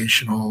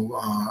conversational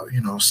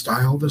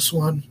style. This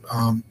one,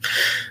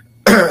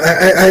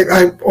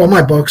 I all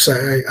my books,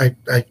 I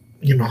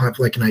have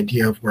like an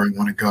idea of where I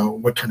want to go,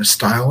 what kind of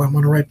style I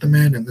want to write them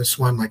in. And this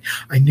one, like,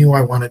 I knew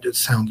I wanted it to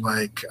sound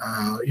like,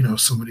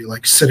 somebody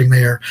like sitting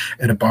there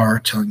at a bar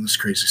telling this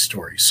crazy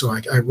story. So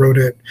I wrote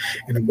it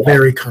in a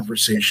very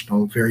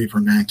conversational, very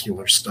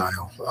vernacular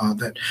style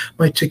that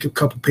might take a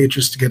couple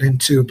pages to get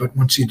into. But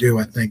once you do,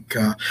 I think,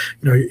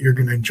 you're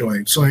going to enjoy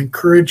it. So I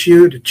encourage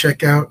you to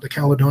check out the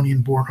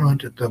Caledonian Boar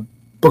Hunt at the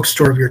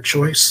bookstore of your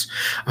choice.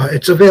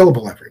 It's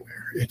available everywhere.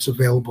 It's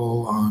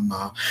available on,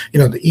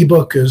 the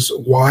ebook is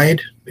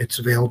wide. It's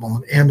available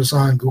on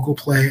Amazon, Google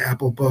Play,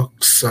 Apple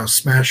Books,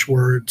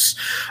 Smashwords,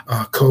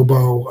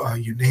 Kobo,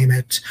 you name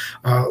it.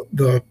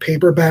 The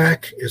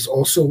paperback is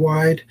also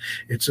wide.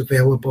 It's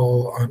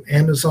available on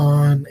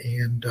Amazon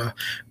and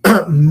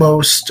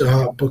most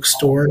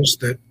bookstores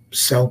that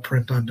sell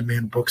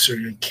print-on-demand books are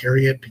going to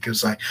carry it,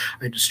 because I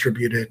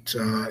distribute it,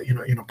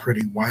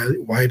 pretty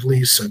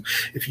widely. So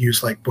if you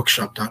use like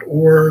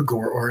bookshop.org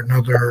or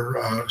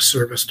another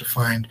service to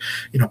find,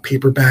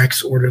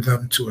 paperbacks, order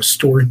them to a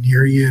store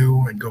near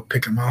you and go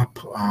pick them up.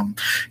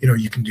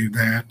 You can do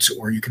that,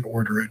 or you can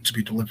order it to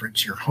be delivered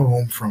to your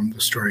home from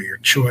the store of your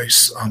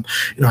choice.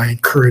 I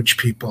encourage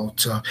people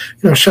to,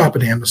 shop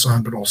at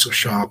Amazon, but also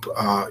shop,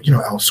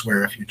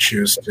 elsewhere if you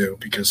choose to,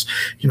 because,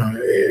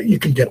 you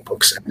can get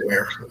books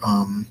everywhere.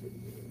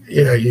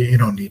 You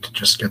don't need to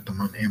just get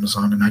them on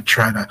Amazon. And I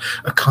try to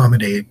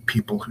accommodate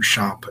people who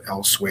shop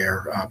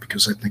elsewhere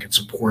because I think it's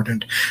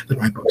important that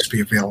my books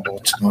be available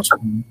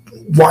to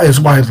as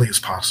widely as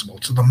possible,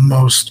 to the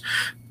most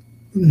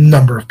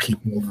number of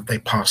people that they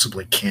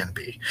possibly can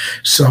be.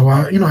 So,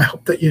 I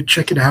hope that you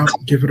check it out,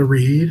 give it a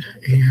read,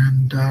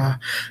 and,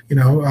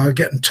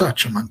 get in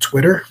touch. I'm on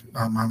Twitter.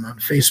 I'm on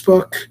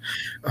Facebook.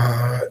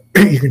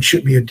 You can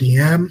shoot me a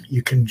DM.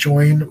 You can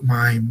join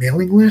my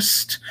mailing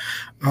list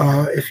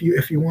if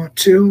you want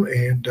to,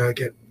 and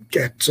get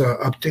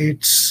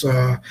updates,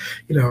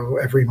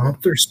 every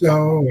month or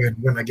so, and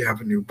when I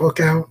have a new book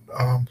out.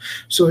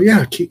 So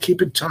yeah,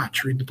 keep in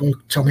touch, read the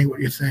book, tell me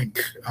what you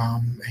think.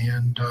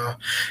 And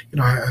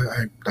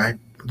I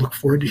look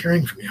forward to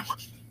hearing from you.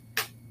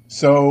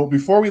 So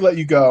before we let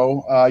you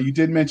go, you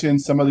did mention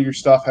some of your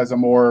stuff has a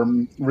more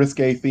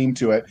risque theme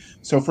to it.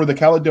 So for the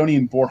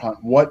Caledonian Boar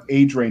Hunt, what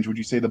age range would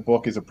you say the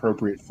book is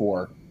appropriate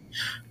for?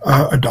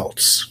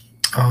 Adults.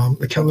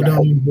 The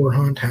Caledonian Boar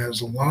Hunt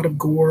has a lot of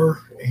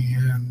gore,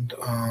 and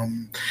I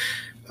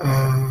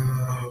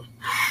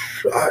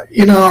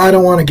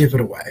don't want to give it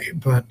away,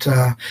 but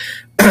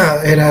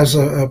it has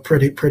a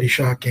pretty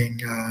shocking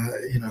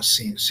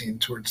scene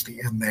towards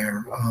the end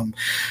there.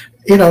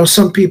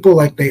 Some people,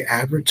 like, they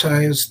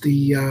advertise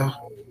the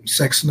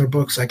sex in their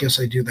books. I guess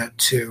I do that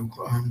too,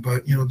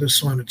 but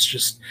this one, it's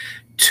just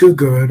too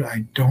good.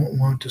 I don't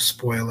want to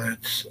spoil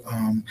it,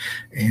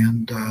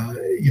 and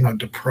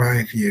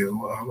deprive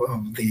you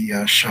of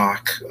the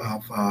shock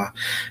of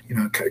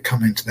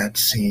coming to that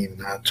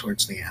scene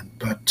towards the end.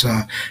 But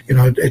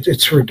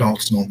it's for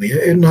adults only.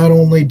 It not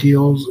only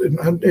deals.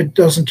 It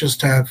doesn't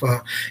just have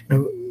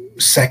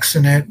sex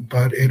in it,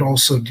 but it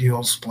also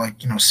deals with,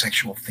 like,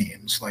 sexual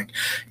themes, like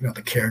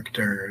the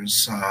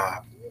characters'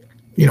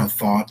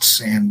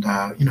 thoughts and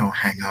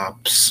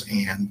hang-ups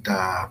and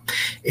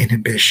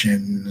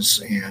inhibitions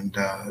and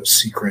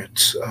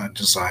secret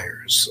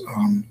desires.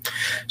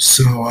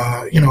 So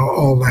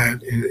all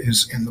that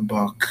is in the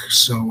book.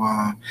 So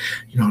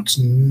it's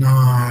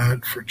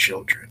not for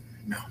children,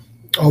 no.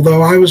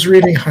 Although I was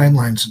reading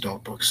Heinlein's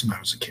adult books when I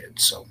was a kid,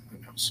 so who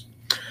knows.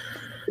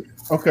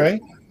 Okay.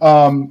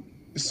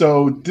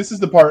 So this is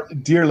the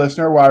part, dear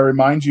listener, where I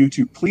remind you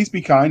to please be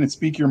kind and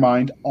speak your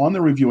mind on the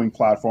reviewing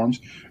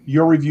platforms.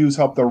 Your reviews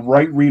help the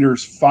right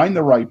readers find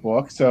the right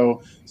book.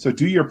 So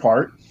do your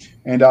part.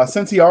 And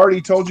since he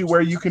already told you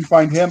where you can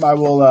find him, I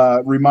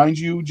will remind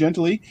you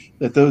gently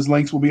that those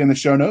links will be in the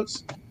show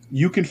notes.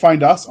 You can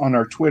find us on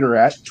our Twitter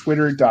at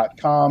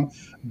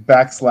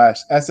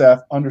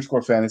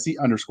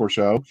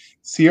twitter.com/SF_fantasy_show,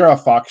 Sierra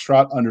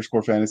Foxtrot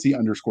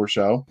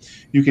 _fantasy_show.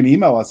 You can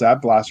email us at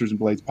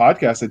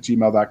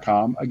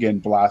blastersandbladespodcast@gmail.com.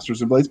 Again,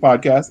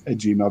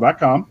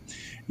 blastersandbladespodcast@gmail.com.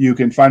 You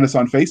can find us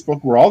on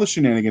Facebook where all the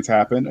shenanigans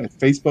happen at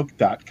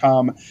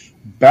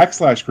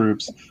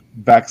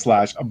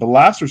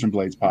facebook.com/groups/Blasters and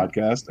Blades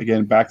Podcast.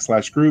 Again,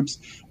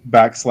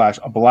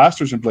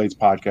 /groups/Blasters and Blades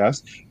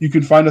Podcast. You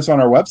can find us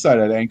on our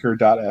website at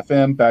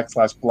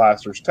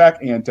anchor.fm/Blasters Tech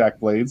and Tech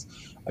Blades.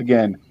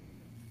 Again,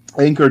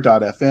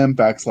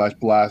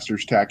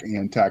 anchor.fm/Blasters Tech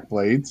and Tech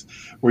Blades,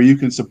 where you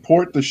can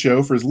support the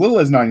show for as little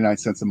as 99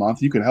 cents a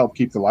month. You can help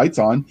keep the lights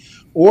on,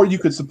 or you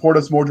could support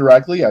us more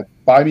directly at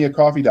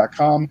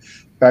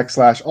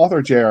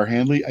buymeacoffee.com/author J.R.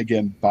 Handley.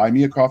 Again,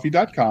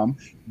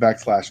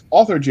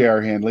 buymeacoffee.com/author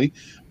J.R. Handley,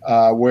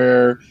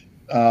 where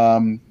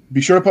be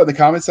sure to put in the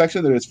comment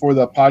section that it's for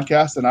the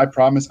podcast, and I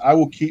promise I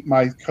will keep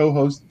my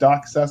co-hosts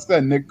Doc Seska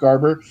and Nick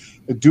Garber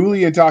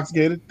duly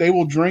intoxicated. They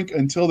will drink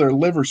until their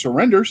liver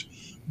surrenders.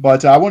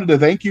 But I wanted to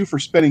thank you for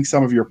spending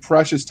some of your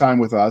precious time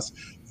with us.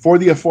 For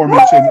the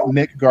aforementioned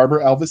Nick Garber,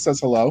 Elvis says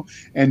hello,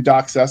 and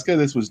Doc Seska,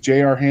 this was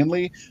J.R.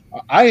 Handley.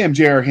 I am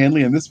J.R.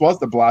 Handley, and this was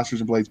the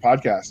Blasters and Blades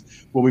podcast.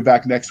 We'll be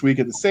back next week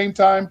at the same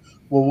time,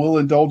 where we'll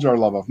indulge our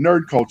love of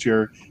nerd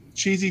culture,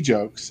 cheesy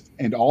jokes,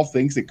 and all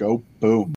things that go boom.